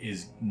creature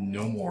is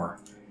no more.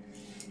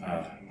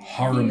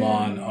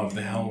 Haruman of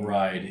the Hell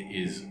Ride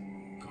is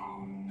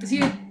gone.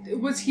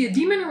 Was he a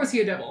demon or was he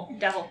a devil?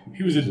 Devil.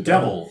 He was a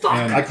devil. Fuck.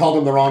 And I called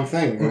him the wrong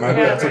thing.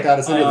 Remember, Yeah, that's what got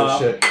us into this right.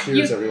 shit.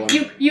 Cheers, everyone.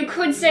 You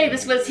could say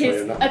this was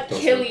his Wait, no,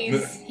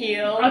 Achilles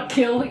heel.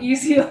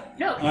 Achilles heel.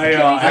 No, I,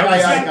 Achilles I-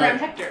 is I- Abraham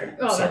Hector.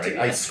 Oh, that's Sorry, it.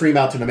 I scream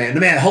out to the man,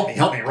 help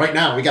me, right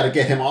now. We got to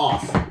get him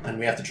off. And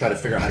we have to try to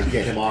figure out how to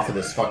get him off of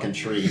this fucking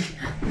tree.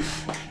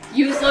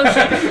 Use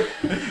lotion.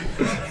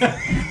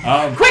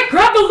 Quick,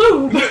 grab the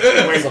lube!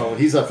 So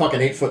he's a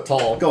fucking 8 foot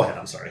tall. Go ahead,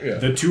 I'm sorry. Yeah.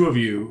 The two of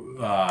you,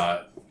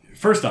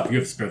 first off, you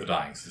have to spare the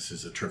dying, so this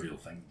is a trivial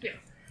thing.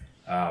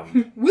 Yeah.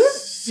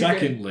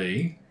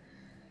 Secondly,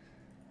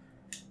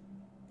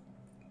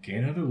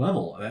 gain another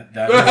level. That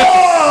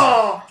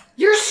Oh!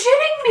 You're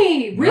shitting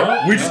me! Really?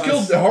 No. We just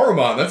killed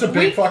Haruman. That's a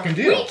big fucking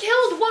deal. We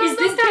killed one Is of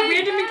this the that big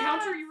random bad-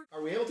 encounter you were...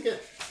 Are we able to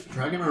get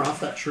Dragomir off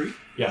that tree?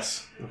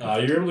 Yes.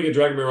 You're able to get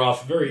Dragomir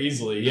off very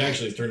easily. He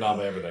actually is turned on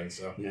by everything,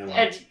 so. Yeah,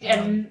 well,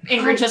 And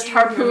Ingrid just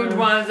harpooned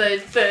one of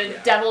the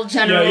devil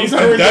generals. he's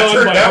turned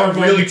on by That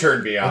Haruman. really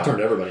turned me I on.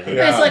 turned everybody on.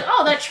 Yeah. It's like,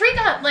 oh, that tree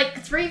got like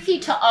 3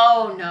 feet tall.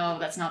 Oh no,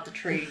 that's not the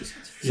tree.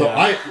 So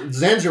Yeah.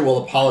 Zanzer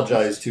will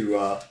apologize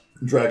to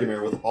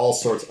Dragomir with all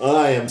sorts.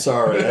 I am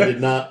sorry. I did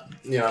not.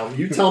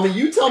 You tell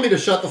me to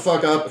shut the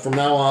fuck up from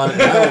now on,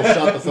 and I will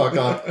shut the fuck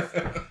up.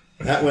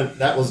 That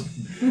was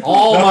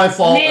all my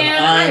fault, Man,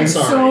 and I'm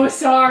sorry. so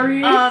sorry.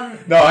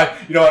 No,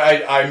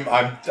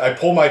 I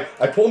pull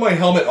my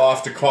helmet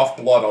off to cough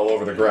blood all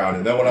over the ground,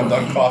 and then when I'm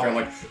done coughing, I'm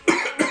like,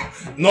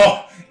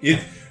 no,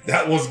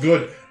 that was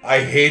good. I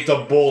hate a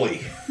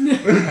bully.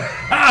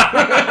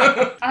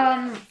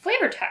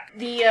 Flavor tech.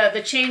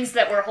 The chains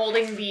that were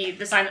holding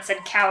the sign that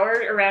said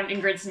coward around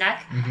Ingrid's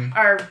neck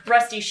are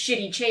rusty,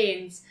 shitty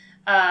chains.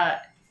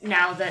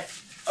 Now that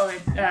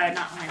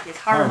not Olanthius,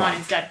 Haruman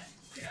is dead.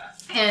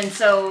 And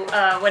so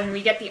when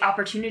we get the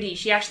opportunity,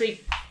 she actually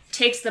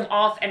takes them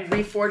off and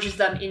reforges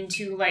them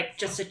into like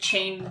just a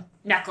chain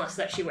necklace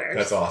that she wears.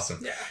 That's awesome.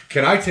 Yeah.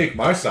 Can I take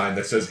my sign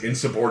that says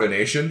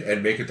insubordination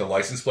and make it the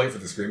license plate for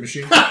the Scream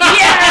Machine?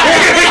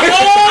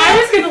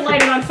 I was gonna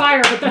light it on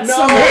fire, but that's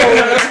so...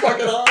 that's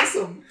fucking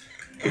awesome.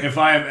 If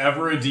I am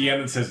ever a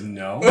DM that says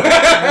no, Oh my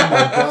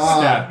god,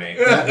 stab me.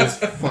 that is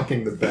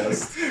fucking the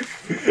best.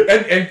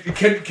 and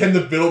can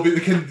the bill be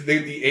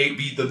the 8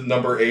 be the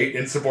number 8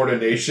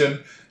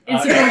 insubordination?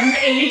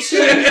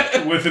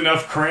 Insubordination. With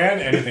enough crayon,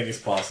 anything is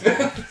possible.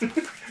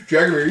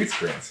 Dragomir eats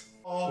crayons.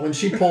 When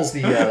she pulls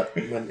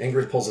when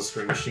Ingrid pulls the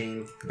screen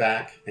machine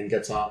back and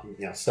gets off,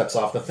 steps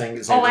off the thing.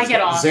 I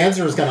get off.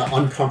 Zanzer is gonna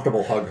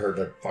uncomfortable hug her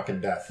to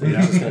fucking death.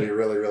 It's just gonna be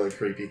really, really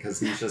creepy because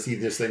he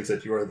just thinks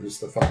that you are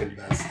just the fucking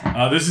best.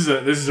 This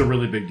is a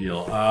really big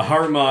deal.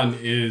 Haruman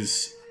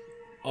is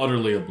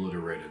utterly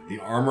obliterated. The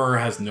armor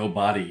has no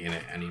body in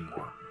it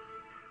anymore.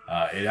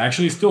 It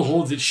actually still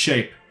holds its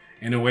shape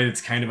in a way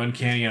that's kind of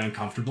uncanny and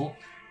uncomfortable,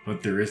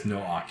 but there is no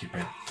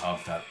occupant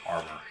of that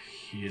armor.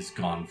 He is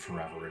gone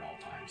forever in all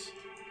times.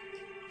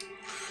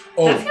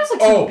 That feels like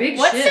some big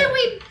What shit.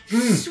 say we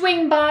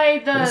swing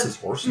by This is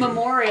the horse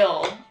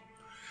memorial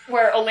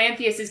where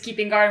Olanthius is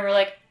keeping guard and we're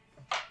like,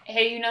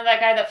 hey, you know that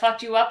guy that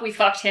fucked you up? We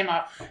fucked him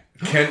up.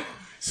 I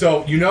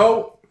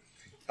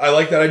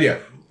like that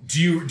idea.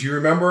 Do you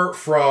remember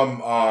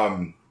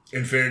from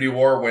Infinity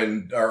War or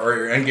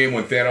Endgame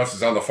when Thanos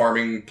is on the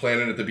farming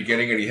planet at the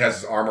beginning and he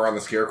has his armor on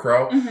the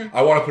Scarecrow?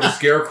 I want to put a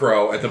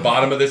Scarecrow at the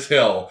bottom of this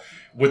hill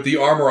with the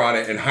armor on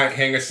it and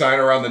hang a sign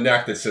around the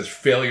neck that says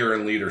failure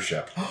in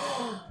leadership.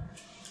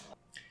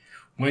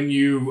 When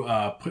you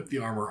put the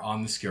armor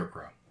on the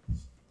Scarecrow,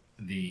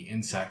 the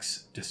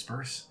insects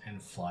disperse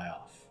and fly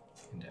off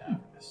into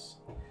Avernus.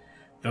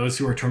 Those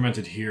who are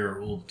tormented here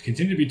will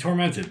continue to be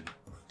tormented,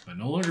 but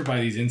no longer by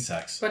these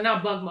insects, But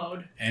not bug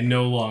mode. and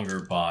no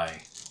longer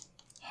by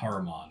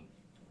Haruman,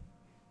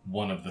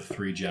 one of the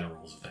 3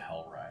 generals of the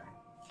Hell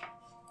Ride.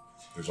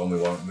 There's only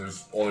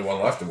one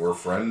left, and we're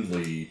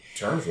friendly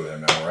terms with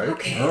him now, right?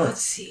 Okay,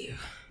 let's see.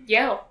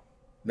 Yo.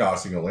 No, I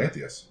was thinking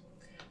Olanthius.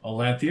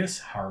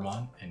 Olanthius,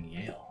 Haruman, and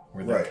Yale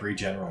were the Right. 3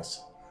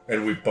 generals.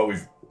 And we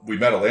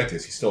met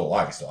Olanthius. He's still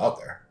alive. He's still out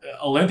there.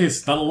 Olanthius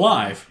is not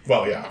alive,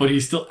 Well, yeah. but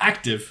he's still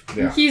active.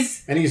 Yeah.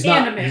 He's And he's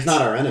animate.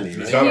 not our enemy,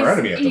 He's right? not our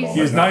enemy at the he's- moment.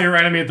 He is not your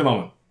enemy at the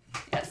moment.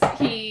 Yes.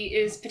 He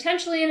is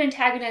potentially an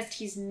antagonist.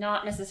 He's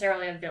not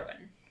necessarily a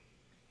villain.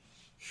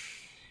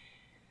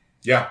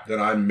 Yeah, then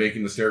I'm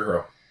making the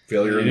scarecrow.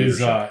 Failure in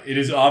leadership. It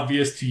is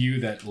obvious to you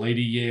that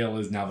Lady Yale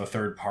is now the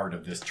third part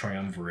of this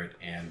triumvirate,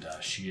 and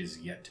she is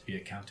yet to be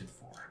accounted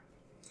for.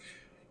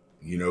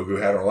 You know who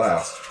had her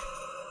last.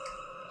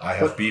 I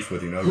have beef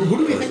with you know. Who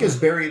do we think is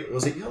buried?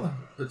 Was it Yale?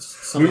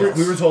 It's We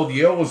were told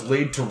Yale was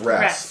laid to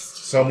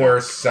rest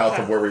somewhere south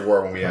of where we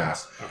were when we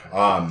asked.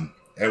 Okay.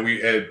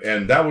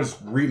 And that was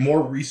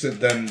more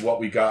recent than what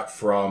we got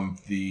from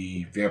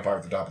the vampire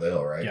at the top of the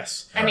hill, right?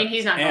 Yes. I mean,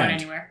 he's not going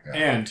anywhere.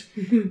 And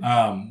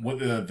what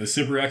the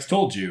Cyberx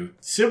told you,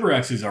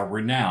 Cyberxes are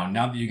renowned,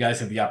 now that you guys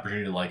have the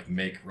opportunity to like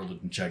make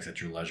religion checks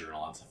at your leisure and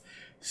all that stuff.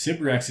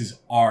 Cyberxes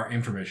are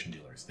information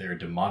dealers. They are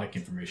demonic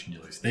information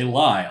dealers. They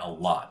lie a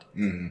lot.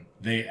 Mm-hmm.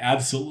 They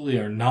absolutely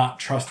are not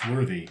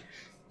trustworthy,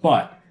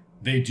 but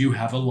they do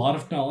have a lot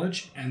of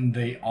knowledge, and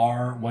they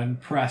are, when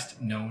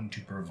pressed, known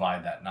to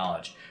provide that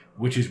knowledge,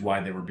 which is why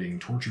they were being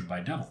tortured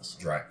by devils.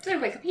 Right. They're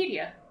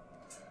Wikipedia.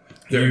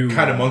 They're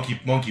kind of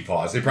monkey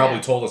paws. They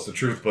probably told us the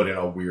truth, but in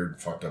a weird,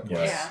 fucked up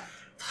way. Yeah.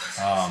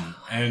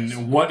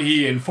 And what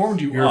he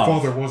informed you Your of...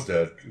 father was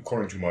dead,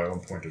 according to my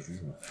own point of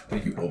view.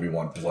 Thank you,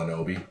 Obi-Wan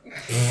Blenobi.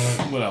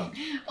 Well,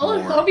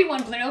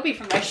 Obi-Wan Blenobi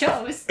from my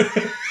shows.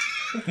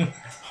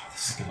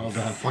 well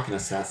done. Fucking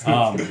assassin.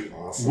 It's gonna be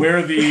awesome.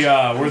 Where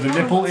the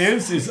nipple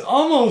is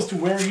almost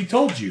where he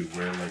told you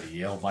where Lady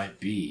Yale might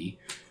be.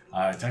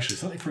 It's actually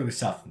slightly further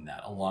south than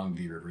that, along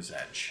the river's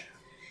edge.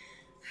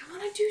 I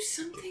want to do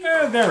something.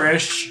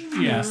 There-ish.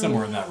 Yeah,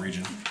 somewhere in that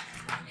region.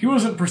 He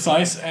wasn't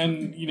precise,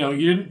 and, you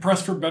didn't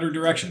press for better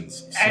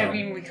directions. So, I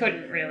mean, we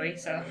couldn't really,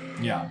 so.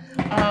 yeah.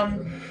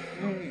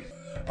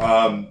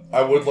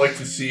 I would like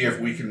to see if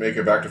we can make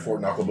it back to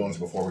Fort Knucklebones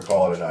before we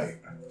call it a night.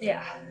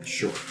 Yeah.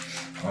 Sure.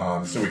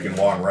 So we can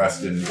long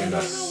rest in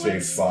a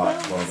safe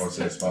spot.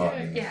 Safe spot.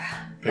 Yeah.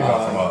 Pick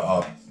up from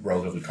a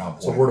relatively calm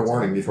point. So word of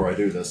warning before I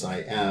do this,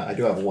 I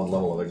do have one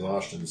level of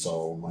exhaustion,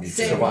 so my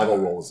Same. survival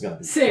roll is going to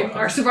be... Same. fucking-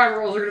 Our survival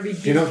rolls are going to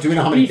be. Do we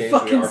know how many be days we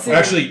fucking are? sick.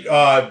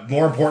 Actually,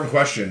 more important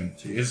question.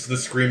 Is the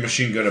Scream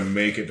Machine going to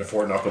make it to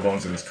Fort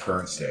Knucklebones in its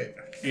current state?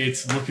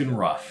 It's looking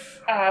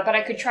rough. But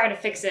I could try to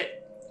fix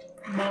it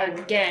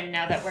again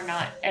now that we're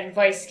not. And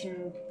Vice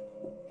can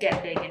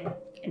get big and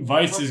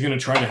Vice is going to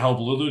try to help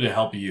Lulu to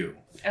help you.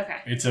 Okay.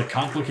 It's a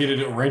complicated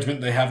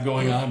arrangement they have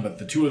going on, but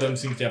the two of them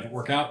seem to have it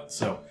work out,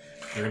 so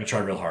they're going to try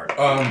real hard.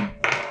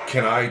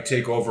 Can I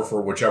take over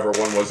for whichever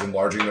one was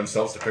enlarging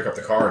themselves to pick up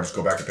the car and just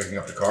go back to picking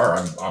up the car?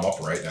 I'm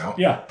up right now.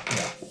 Yeah.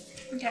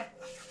 Okay.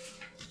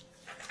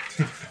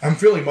 I'm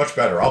feeling much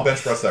better. I'll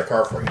bench press that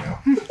car for you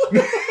now.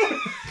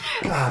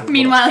 God,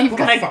 Meanwhile, you've what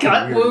got a fucking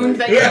gut weird wound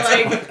day.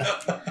 that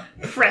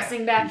you're like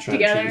pressing back Trying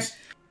to together. choose.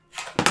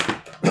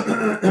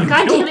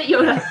 God damn it,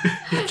 Yoda.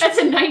 That's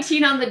a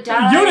 19 on the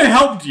die. Yoda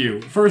helped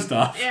you, first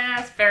off. Yeah,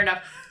 that's fair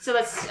enough. So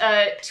that's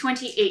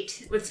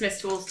 28 with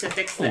Smith's tools to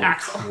fix the Holy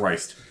axle.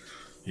 Christ.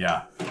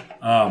 Yeah.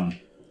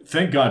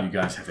 Thank God you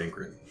guys have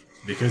Ingrid.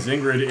 Because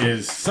Ingrid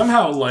is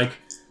somehow like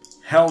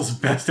hell's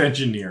best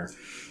engineer.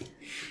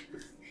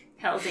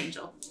 Hell's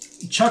Angel.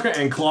 Chukka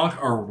and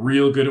Clonk are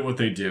real good at what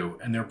they do,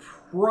 and they're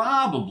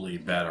probably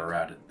better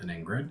at it than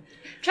Ingrid.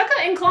 Chukka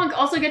and Clonk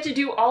also get to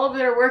do all of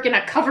their work in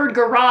a covered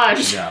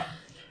garage. Yeah.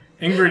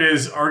 Ingrid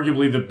is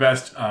arguably the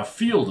best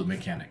field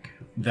mechanic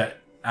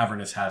that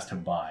Avernus has to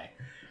buy.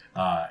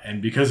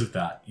 And because of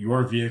that,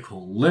 your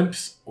vehicle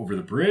limps over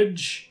the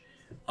bridge,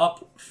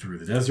 up through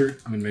the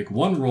desert. I'm going to make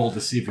one roll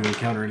to see if you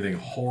encounter anything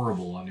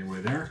horrible on your way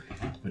there.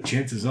 But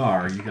chances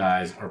are you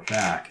guys are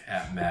back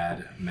at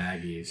Mad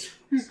Maggie's.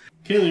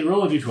 Kaylee,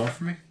 roll a d12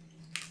 for me.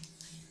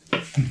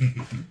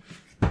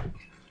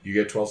 You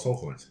get 12 soul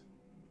coins.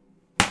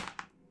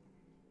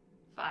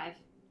 5.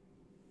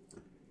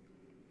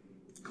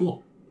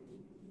 Cool.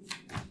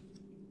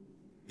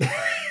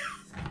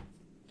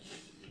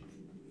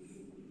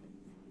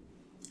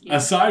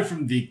 Aside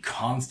from the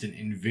constant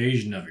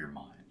invasion of your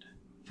mind,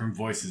 from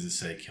voices that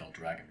say kill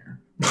Dragomir.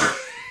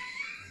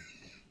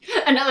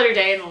 Another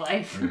day in the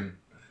life. And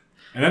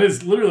that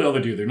is literally all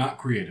they do. They're not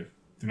creative.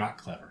 They're not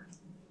clever.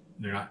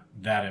 They're not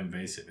that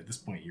invasive. At this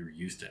point, you're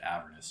used to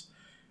Avernus.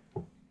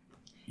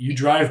 You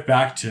drive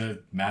back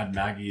to Mad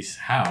Maggie's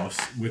house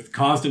with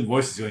constant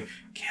voices going,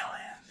 kill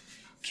him.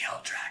 Kill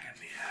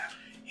Dragomir.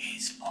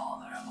 He's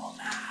vulnerable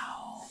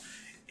now.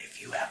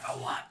 If you ever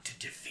want to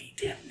defeat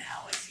him,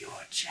 now is your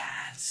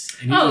chance.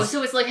 And he just-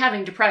 So it's like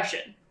having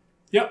depression.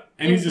 Yep.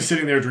 And he's just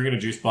sitting there drinking a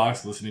juice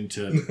box, listening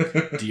to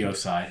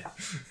Dioside.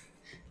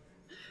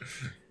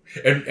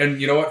 And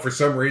you know what? For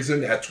some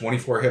reason, at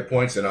 24 hit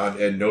points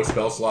and no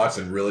spell slots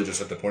and really just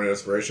at the point of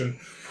desperation,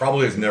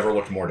 probably has never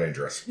looked more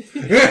dangerous. He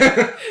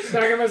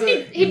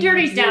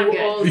dirties down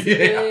good.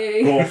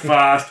 Yeah. Go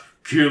fast,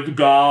 kill the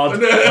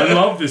god. I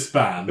love this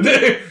band.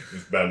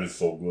 This band is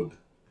so good.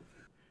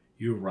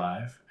 You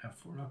arrive at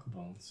Fort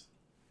Knucklebones.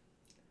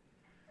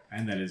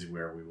 And that is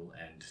where we will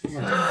end.